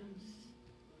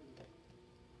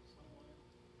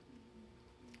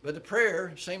 But the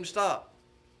prayer seemed to stop.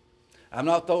 I'm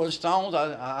not throwing stones.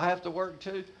 I have to work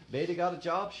too. Betty got a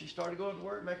job. She started going to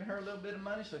work, making her a little bit of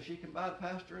money so she can buy the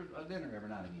pastor a dinner every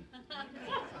night again.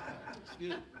 It's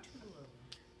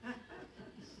good.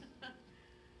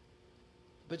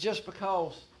 But just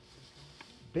because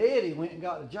Betty went and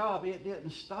got the job, it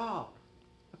didn't stop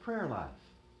the prayer life.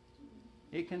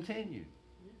 It continued.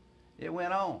 It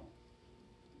went on.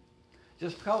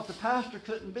 Just because the pastor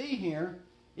couldn't be here,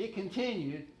 it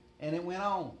continued and it went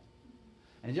on.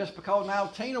 And just because now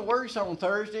Tina works on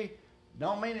Thursday,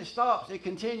 don't mean it stops. It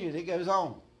continues. It goes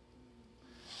on.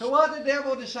 So what the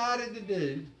devil decided to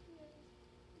do,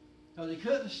 because he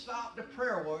couldn't stop the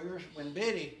prayer warriors when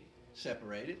Betty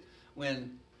separated,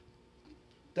 when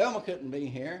Thelma couldn't be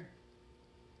here,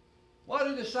 what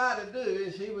he decided to do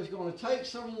is he was going to take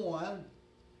someone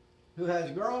who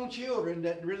has grown children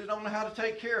that really don't know how to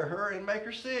take care of her and make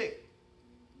her sick.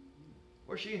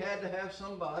 Where she had to have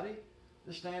somebody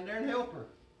to stand there and help her.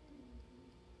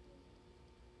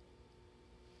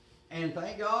 And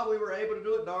thank God we were able to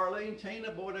do it. Darlene,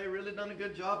 Tina, boy, they really done a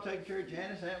good job taking care of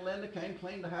Janice. Aunt Linda came,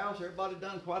 cleaned the house. Everybody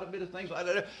done quite a bit of things like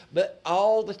that. But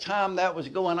all the time that was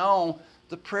going on,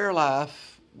 the prayer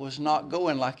life was not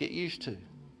going like it used to.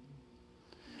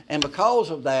 And because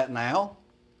of that now,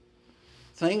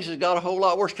 things have got a whole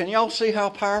lot worse. Can y'all see how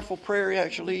powerful prayer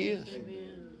actually is? Amen.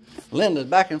 Linda's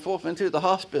back and forth into the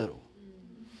hospital.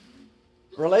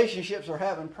 Relationships are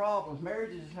having problems.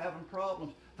 Marriages are having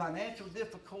problems. Financial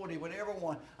difficulty with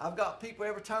everyone. I've got people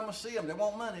every time I see them, they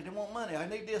want money, they want money. I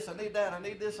need this, I need that, I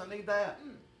need this, I need that.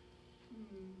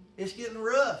 It's getting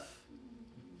rough.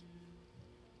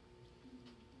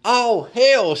 All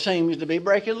hell seems to be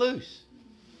breaking loose.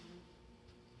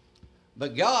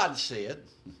 But God said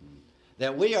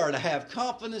that we are to have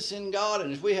confidence in God,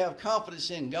 and as we have confidence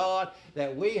in God,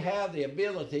 that we have the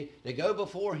ability to go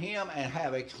before Him and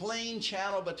have a clean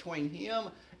channel between Him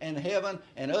and heaven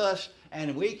and us,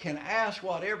 and we can ask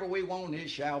whatever we want, and it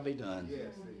shall be done.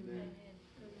 Yes, amen.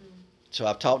 So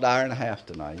I've talked an hour and a half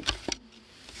tonight.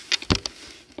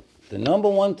 The number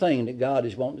one thing that God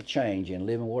is wanting to change in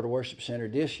Living Water Worship Center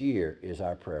this year is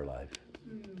our prayer life.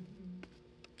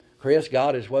 Chris,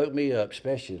 God has woke me up,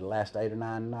 especially the last 8 or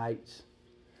 9 nights,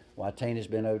 while Tina's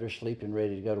been over there sleeping,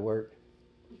 ready to go to work,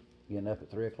 getting up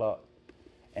at 3 o'clock.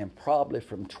 And probably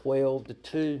from 12 to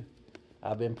 2,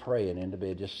 I've been praying in the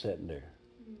bed, just sitting there.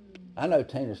 I know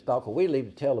Tina's thought, 'cause we leave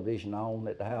the television on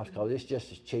at the house because it's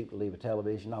just as cheap to leave a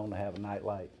television on to have a night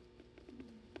light.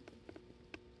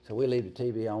 So we leave the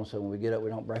TV on so when we get up we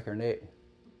don't break our neck.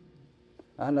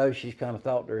 I know she's kind of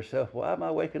thought to herself, why am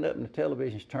I waking up and the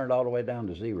television's turned all the way down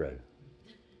to 0?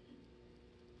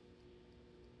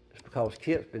 It's because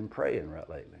Kit's been praying right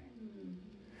lately.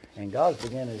 And God's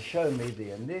beginning to show me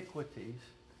the iniquities,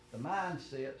 the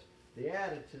mindsets the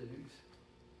attitudes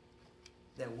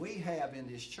that we have in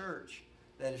this church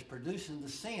that is producing the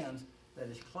sins that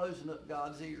is closing up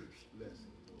God's ears.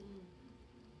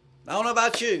 I don't know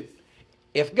about you.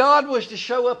 If God was to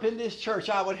show up in this church,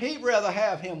 I would heap rather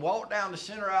have him walk down the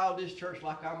center aisle of this church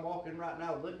like I'm walking right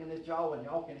now, looking at y'all, and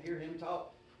y'all can hear him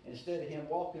talk, instead of him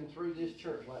walking through this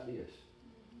church like this.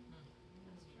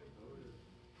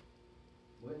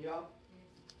 Wouldn't y'all?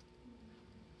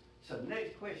 So the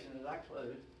next question as I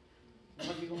close,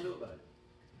 what are you going to do about it?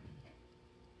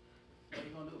 What are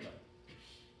you going to do about it?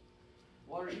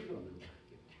 What are you going to do about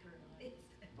it?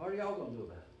 What are y'all going to do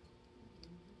about it?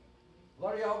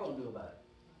 What are y'all going to do about it?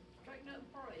 Straighten up and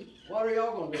pray. What are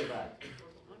y'all going to do about it?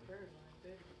 My prayer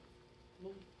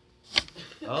line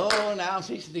better. Oh, now I'm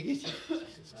fixing to get you.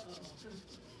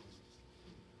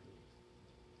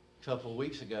 A couple of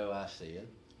weeks ago I said,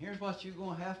 here's what you're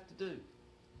going to have to do.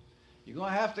 You're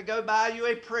going to have to go buy you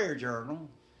a prayer journal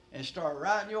and start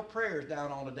writing your prayers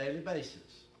down on a daily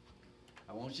basis.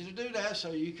 I want you to do that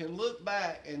so you can look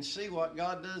back and see what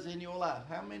God does in your life.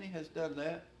 How many has done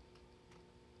that?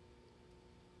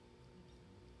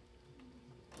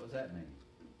 What does that mean?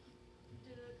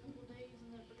 Did it a couple days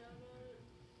and then forgot about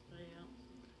it.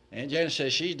 Yeah. Aunt Janice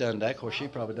says she's done that. Of course, she's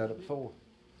probably done it before.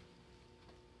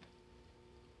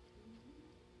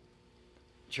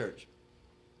 Church,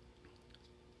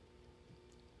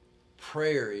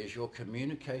 prayer is your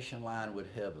communication line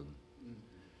with heaven.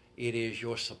 It is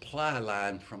your supply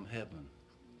line from heaven.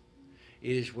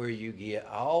 It is where you get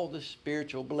all the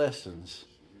spiritual blessings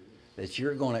that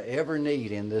you're going to ever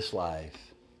need in this life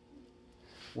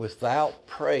without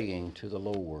praying to the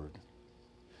Lord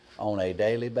on a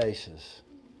daily basis.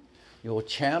 Your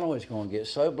channel is going to get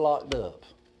so blocked up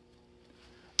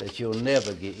that you'll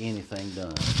never get anything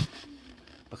done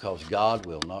because God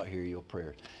will not hear your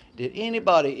prayers. Did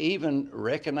anybody even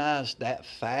recognize that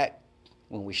fact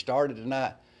when we started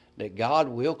tonight, that God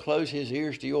will close his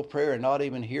ears to your prayer and not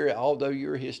even hear it, although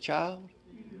you're his child?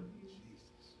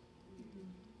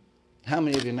 How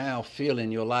many of you now feel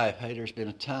in your life, hey, there's been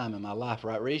a time in my life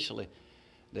right recently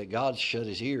that God shut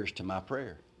his ears to my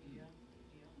prayer?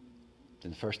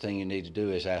 Then the first thing you need to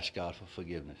do is ask God for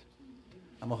forgiveness.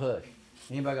 I'm going to hush.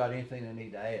 Anybody got anything they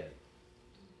need to add?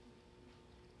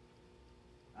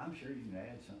 I'm sure you can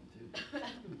add something too. Pastor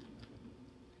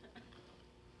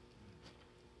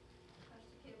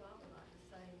Kim, I would like to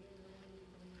say,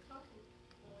 when we're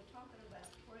talking about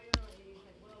prayer, and you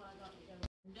said, well, I got to go.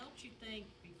 Don't you think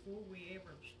before we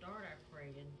ever start our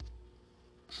praying,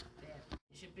 that it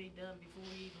should be done before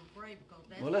we even pray? Because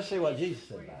that's Well, let's see what the Jesus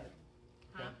said prayer. about it.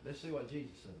 Huh? Let's see what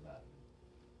Jesus said about it.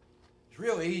 It's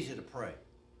real easy to pray.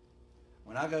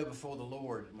 When I go before the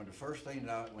Lord, when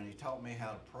he taught me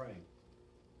how to pray,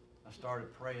 I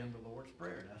started praying the Lord's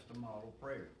Prayer. That's the model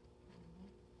prayer.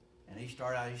 And he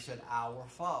said, Our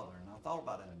Father. And I thought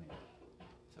about that a minute.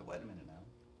 I said, wait a minute now.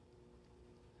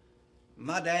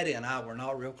 My daddy and I were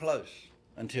not real close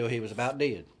until he was about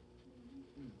dead.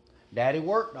 Daddy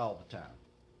worked all the time.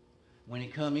 When he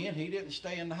come in, he didn't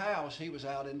stay in the house. He was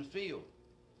out in the field.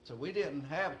 So we didn't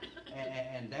have,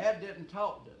 and Dad didn't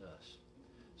talk to us.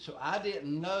 So I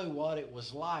didn't know what it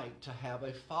was like to have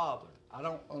a father. I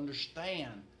don't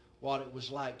understand what it was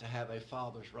like to have a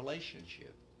father's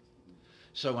relationship.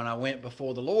 So when I went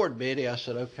before the Lord, Betty, I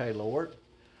said, okay, Lord,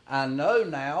 I know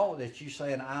now that you're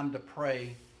saying I'm to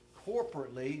pray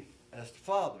corporately as the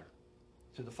Father,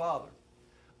 to the Father.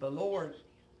 But Lord,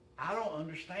 I don't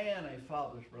understand a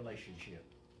father's relationship.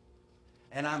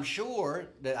 And I'm sure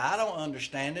that I don't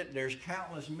understand it. There's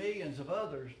countless millions of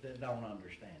others that don't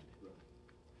understand it.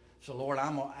 So Lord,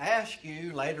 I'm going to ask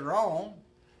you later on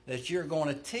that you're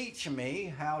going to teach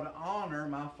me how to honor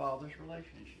my Father's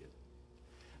relationship.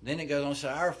 Then it goes on to say,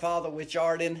 Our Father which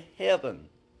art in heaven.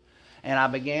 And I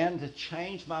began to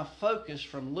change my focus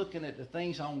from looking at the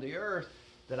things on the earth,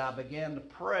 that I began to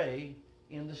pray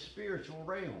in the spiritual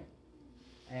realm.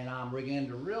 And I began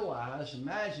to realize,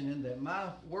 imagining that my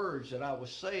words that I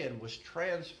was saying was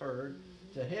transferred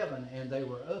to heaven, and they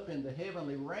were up in the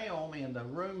heavenly realm in the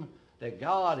room that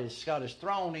God has got his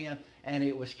throne in, and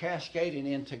it was cascading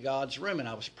into God's room, and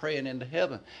I was praying into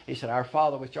heaven. He said, Our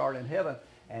Father which art in heaven.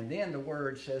 And then the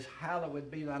word says, Hallowed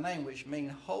be thy name, which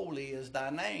means holy is thy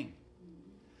name.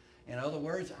 In other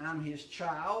words, I'm his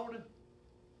child,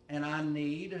 and I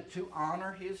need to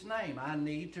honor his name. I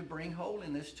need to bring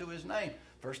holiness to his name.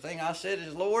 First thing I said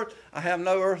is, Lord, I have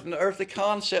no earthly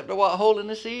concept of what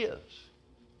holiness is.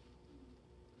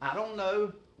 I don't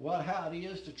know how it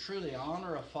is to truly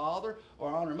honor a father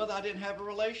or honor a mother. I didn't have a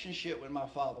relationship with my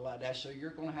father like that, so you're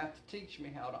going to have to teach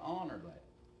me how to honor that.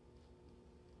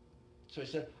 So he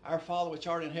said, Our Father which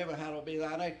art in heaven, hallowed be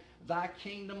thy name. Thy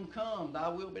kingdom come, thy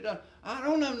will be done. I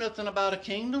don't know nothing about a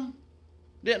kingdom.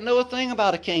 Didn't know a thing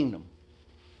about a kingdom.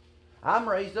 I'm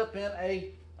raised up in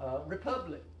a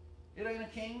republic. It ain't a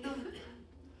kingdom.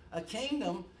 A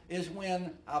kingdom is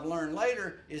when, I've learned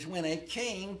later, is when a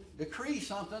king decrees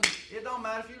something. It don't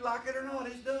matter if you like it or not,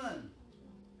 it's done.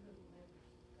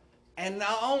 And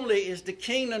not only is the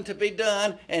kingdom to be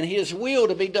done and his will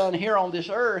to be done here on this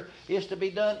earth, it's to be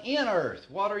done in earth.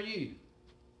 What are you?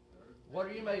 What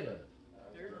are you made of?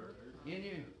 In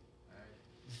you.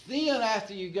 Then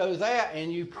after you go that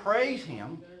and you praise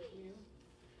him,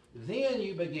 then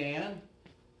you begin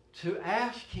to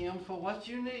ask him for what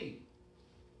you need.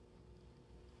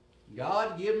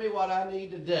 God, give me what I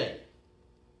need today.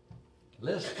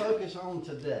 Let's focus on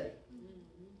today.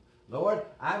 Lord,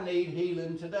 I need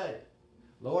healing today.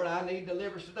 Lord, I need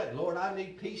deliverance today. Lord, I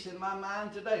need peace in my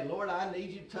mind today. Lord, I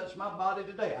need you to touch my body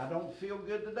today. I don't feel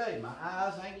good today. My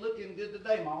eyes ain't looking good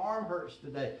today. My arm hurts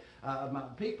today. My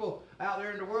people out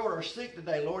there in the world are sick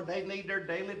today. Lord, they need their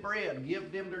daily bread.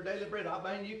 Give them their daily bread.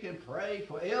 I mean, you can pray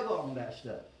forever on that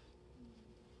stuff.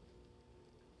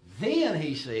 Then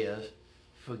he says,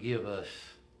 forgive us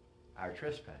our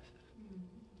trespasses.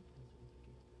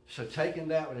 So taking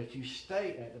that you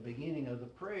state at the beginning of the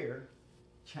prayer,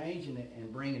 changing it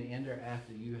and bringing it in there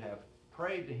after you have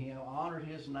prayed to him, honored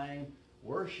his name,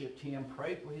 worshiped him,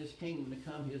 prayed for his kingdom to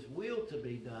come, his will to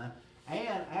be done,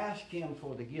 and asked him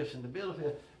for the gifts and the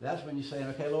benefit. That's when you're saying,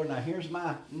 okay, Lord, now here's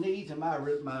my needs and my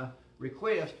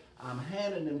request. I'm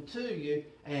handing them to you.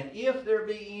 And if there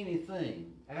be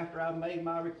anything after I've made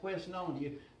my request known to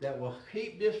you that will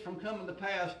keep this from coming to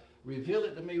pass, reveal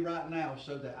it to me right now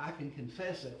so that I can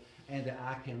confess it and that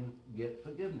I can get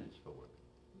forgiveness for it.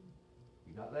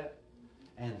 You got that?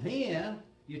 And then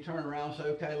you turn around and say,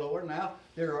 okay, Lord, now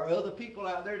there are other people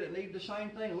out there that need the same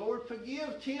thing. Lord,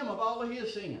 forgive Tim of all of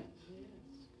his sins.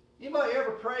 Anybody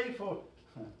ever prayed for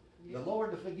the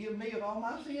Lord to forgive me of all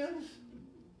my sins?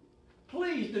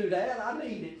 Please do that. I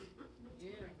need it.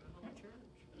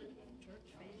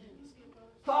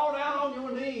 Fall down on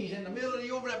your knees in the middle of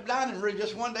your dining room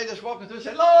just one day, just walking through and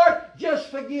say, Lord, just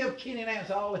forgive Kenny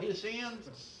Nance all of his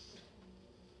sins.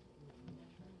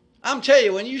 I'm telling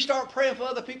you, when you start praying for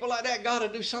other people like that, God will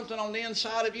do something on the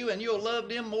inside of you and you'll love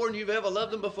them more than you've ever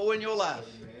loved them before in your life.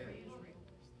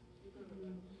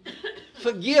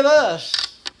 Forgive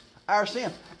us our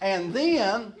sin. And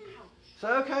then, say,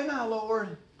 okay now,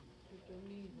 Lord,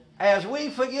 as we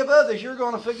forgive others, you're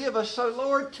going to forgive us. So,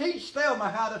 Lord, teach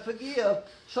Thelma how to forgive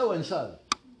so-and-so.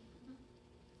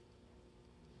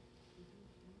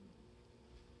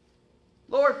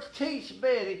 Lord, teach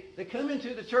Betty to come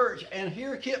into the church and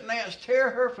hear Kip Nance tear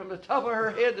her from the top of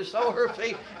her head to the sole of her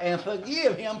feet and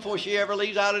forgive him before she ever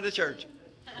leaves out of the church.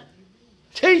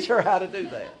 Teach her how to do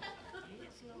that.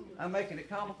 I'm making it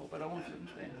comical, but I want you to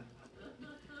understand.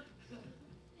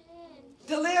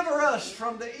 Deliver us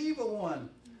from the evil one.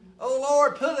 Oh,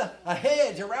 Lord, put a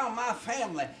hedge around my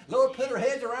family. Lord, put a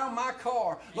hedge around my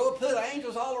car. Lord, put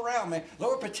angels all around me.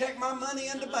 Lord, protect my money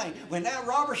in the bank. When that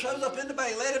robber shows up in the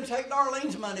bank, let him take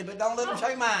Darlene's money, but don't let him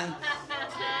take mine.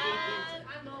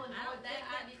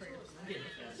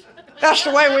 That's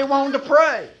the way we wanted to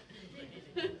pray.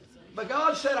 But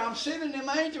God said, I'm sending them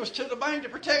angels to the bank to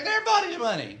protect everybody's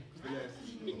money.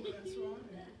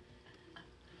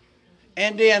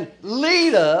 And then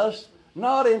lead us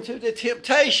not into the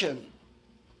temptation.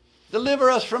 Deliver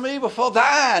us from evil, for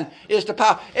thine is the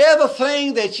power.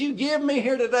 Everything that you give me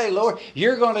here today, Lord,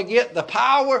 you're going to get the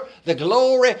power, the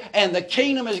glory, and the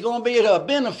kingdom is going to be a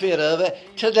benefit of it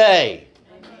today.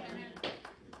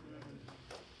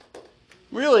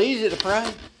 Really easy to pray.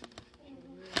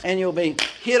 And you'll be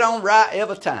hit on right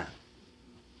every time.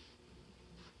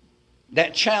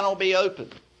 That channel will be open.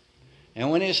 And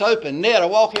when it's open, Ned will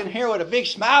walk in here with a big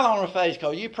smile on her face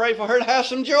because you pray for her to have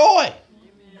some joy.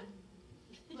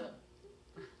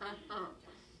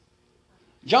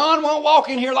 John won't walk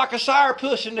in here like a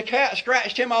sourpuss and the cat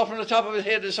scratched him off from the top of his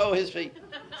head to the sole of his feet.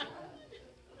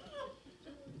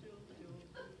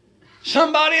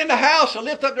 Somebody in the house will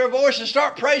lift up their voice and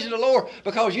start praising the Lord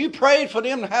because you prayed for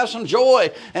them to have some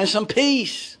joy and some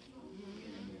peace.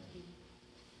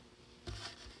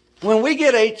 When we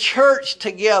get a church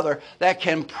together that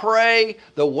can pray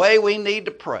the way we need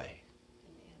to pray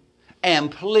and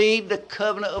plead the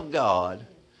covenant of God,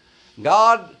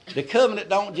 the covenant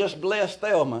don't just bless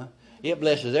Thelma, it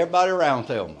blesses everybody around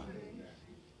Thelma.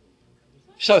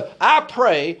 So I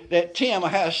pray that Tim will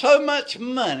have so much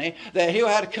money that he'll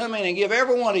have to come in and give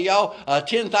every one of y'all a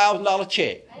 $10,000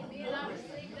 check.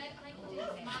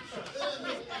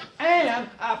 And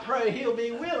I pray pray, he'll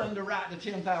be willing to write the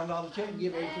 $10,000 check and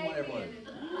give it to one everyone.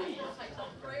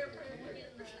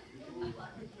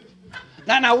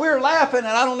 Now we're laughing, and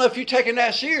I don't know if you're taking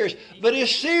that serious, but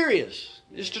it's serious.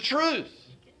 It's the truth.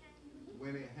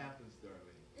 When it happens,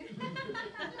 darling.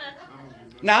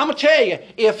 Now I'm going to tell you,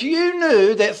 if you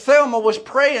knew that Thelma was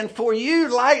praying for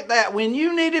you like that when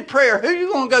you needed prayer, who are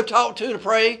you going to go talk to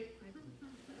pray?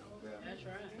 That's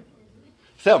right.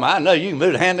 Thelma, I know you can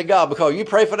move the hand of God because you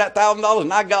pray for that $1,000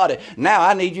 and I got it. Now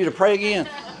I need you to pray again.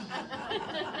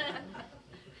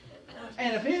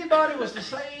 And if anybody was to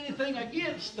say anything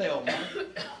against Thelma,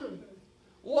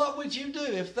 what would you do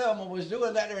if Thelma was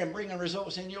doing that there and bringing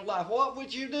results in your life? What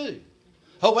would you do?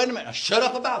 Oh, wait a minute. Shut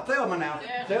up about Thelma now.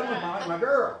 Thelma's my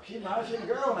girl. She's my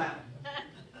girl now.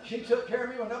 She took care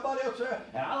of me when nobody else there.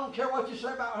 And I don't care what you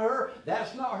say about her.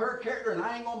 That's not her character, and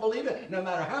I ain't going to believe it. No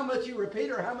matter how much you repeat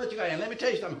it or how much you got. And let me tell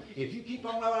you something. If you keep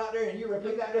on out there and you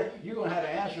repeat that there, you're going to have to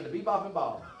answer to Bebop and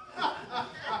Bob. I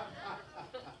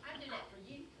do that for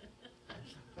you.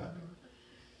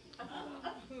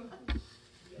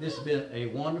 This has been a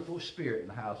wonderful spirit in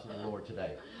the house of the Lord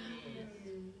today.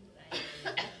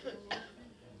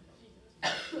 I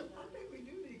think we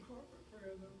do need corporate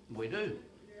prayer, though. We do.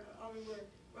 Yeah, I mean,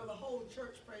 where the whole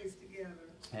church prays together.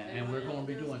 And we're going to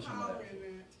be doing some of There's that. power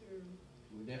in that, too.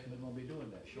 We're definitely going to be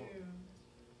doing that shortly. Yeah.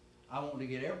 I want to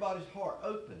get everybody's heart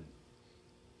open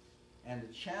and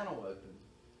the channel open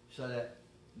so that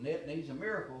Net needs a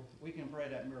miracle, we can pray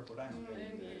that miracle down.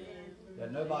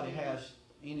 That nobody has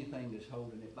anything that's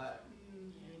holding it back.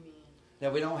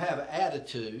 That we don't have an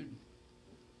attitude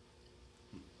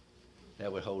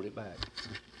that would hold it back.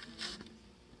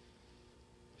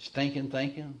 Stinking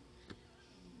thinking.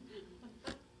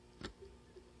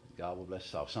 God will bless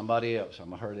us all. Somebody else. I'm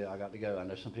going to hurry. I got to go. I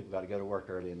know some people got to go to work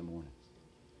early in the morning.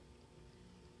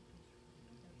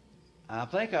 I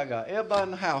think I got everybody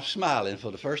in the house smiling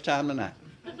for the first time tonight.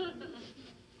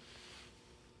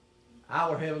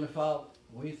 Our Heavenly Father,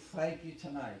 we thank you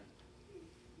tonight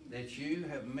that you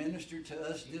have ministered to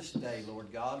us this day,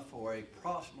 Lord God, for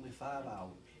approximately 5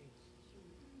 hours.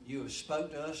 You have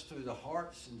spoke to us through the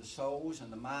hearts and the souls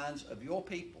and the minds of your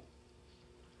people.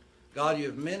 God, you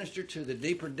have ministered to the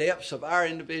deeper depths of our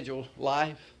individual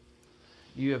life.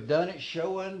 You have done it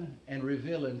showing and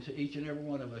revealing to each and every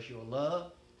one of us your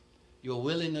love, your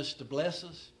willingness to bless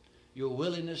us, your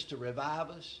willingness to revive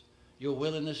us, your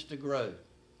willingness to grow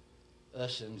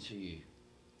us into you.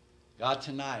 God,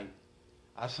 tonight,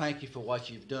 I thank you for what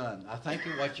you've done. I thank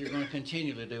you for what you're going to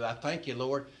continue to do. I thank you,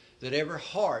 Lord, that every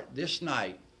heart this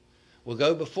night will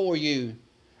go before you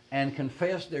and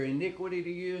confess their iniquity to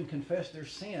you and confess their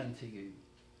sin to you.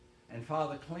 And,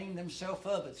 Father, clean themselves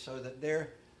of it so that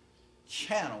their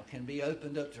channel can be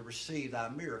opened up to receive thy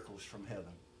miracles from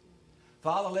heaven.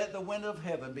 Father, let the window of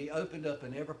heaven be opened up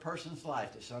in every person's life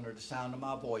that's under the sound of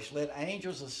my voice. Let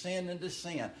angels ascend and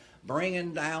descend,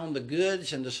 bringing down the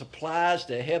goods and the supplies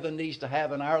that heaven needs to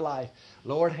have in our life.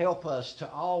 Lord, help us to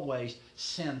always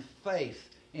send faith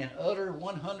in utter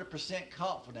 100%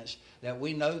 confidence that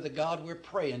we know the God we're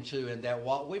praying to and that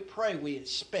what we pray, we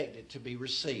expect it to be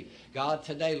received. God,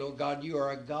 today, Lord God, you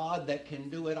are a God that can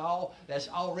do it all, that's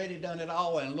already done it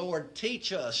all. And Lord,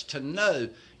 teach us to know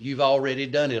you've already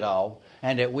done it all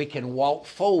and that we can walk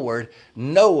forward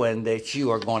knowing that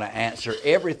you are going to answer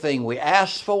everything we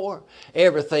ask for,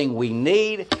 everything we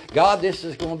need. God, this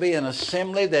is going to be an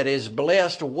assembly that is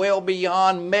blessed well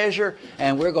beyond measure,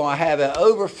 and we're going to have it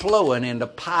overflowing in the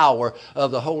power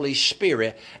of the Holy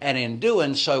Spirit. And in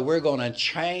doing so, we're going to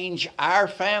change our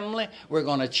family, we're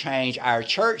going to change our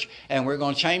church, and we're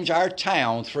going to change our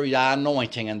town through thy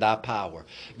anointing and thy power.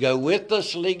 Go with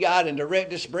us, lead, God, and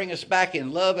direct us. Bring us back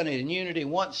in love and in unity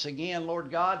once again, Lord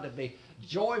God, to be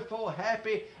joyful,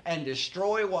 happy, and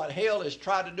destroy what hell has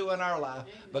tried to do in our life.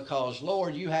 Because,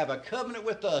 Lord, you have a covenant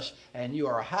with us, and you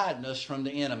are hiding us from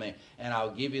the enemy. And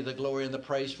I'll give you the glory and the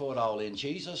praise for it all in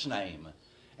Jesus' name.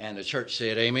 And the church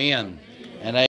said amen. And amen.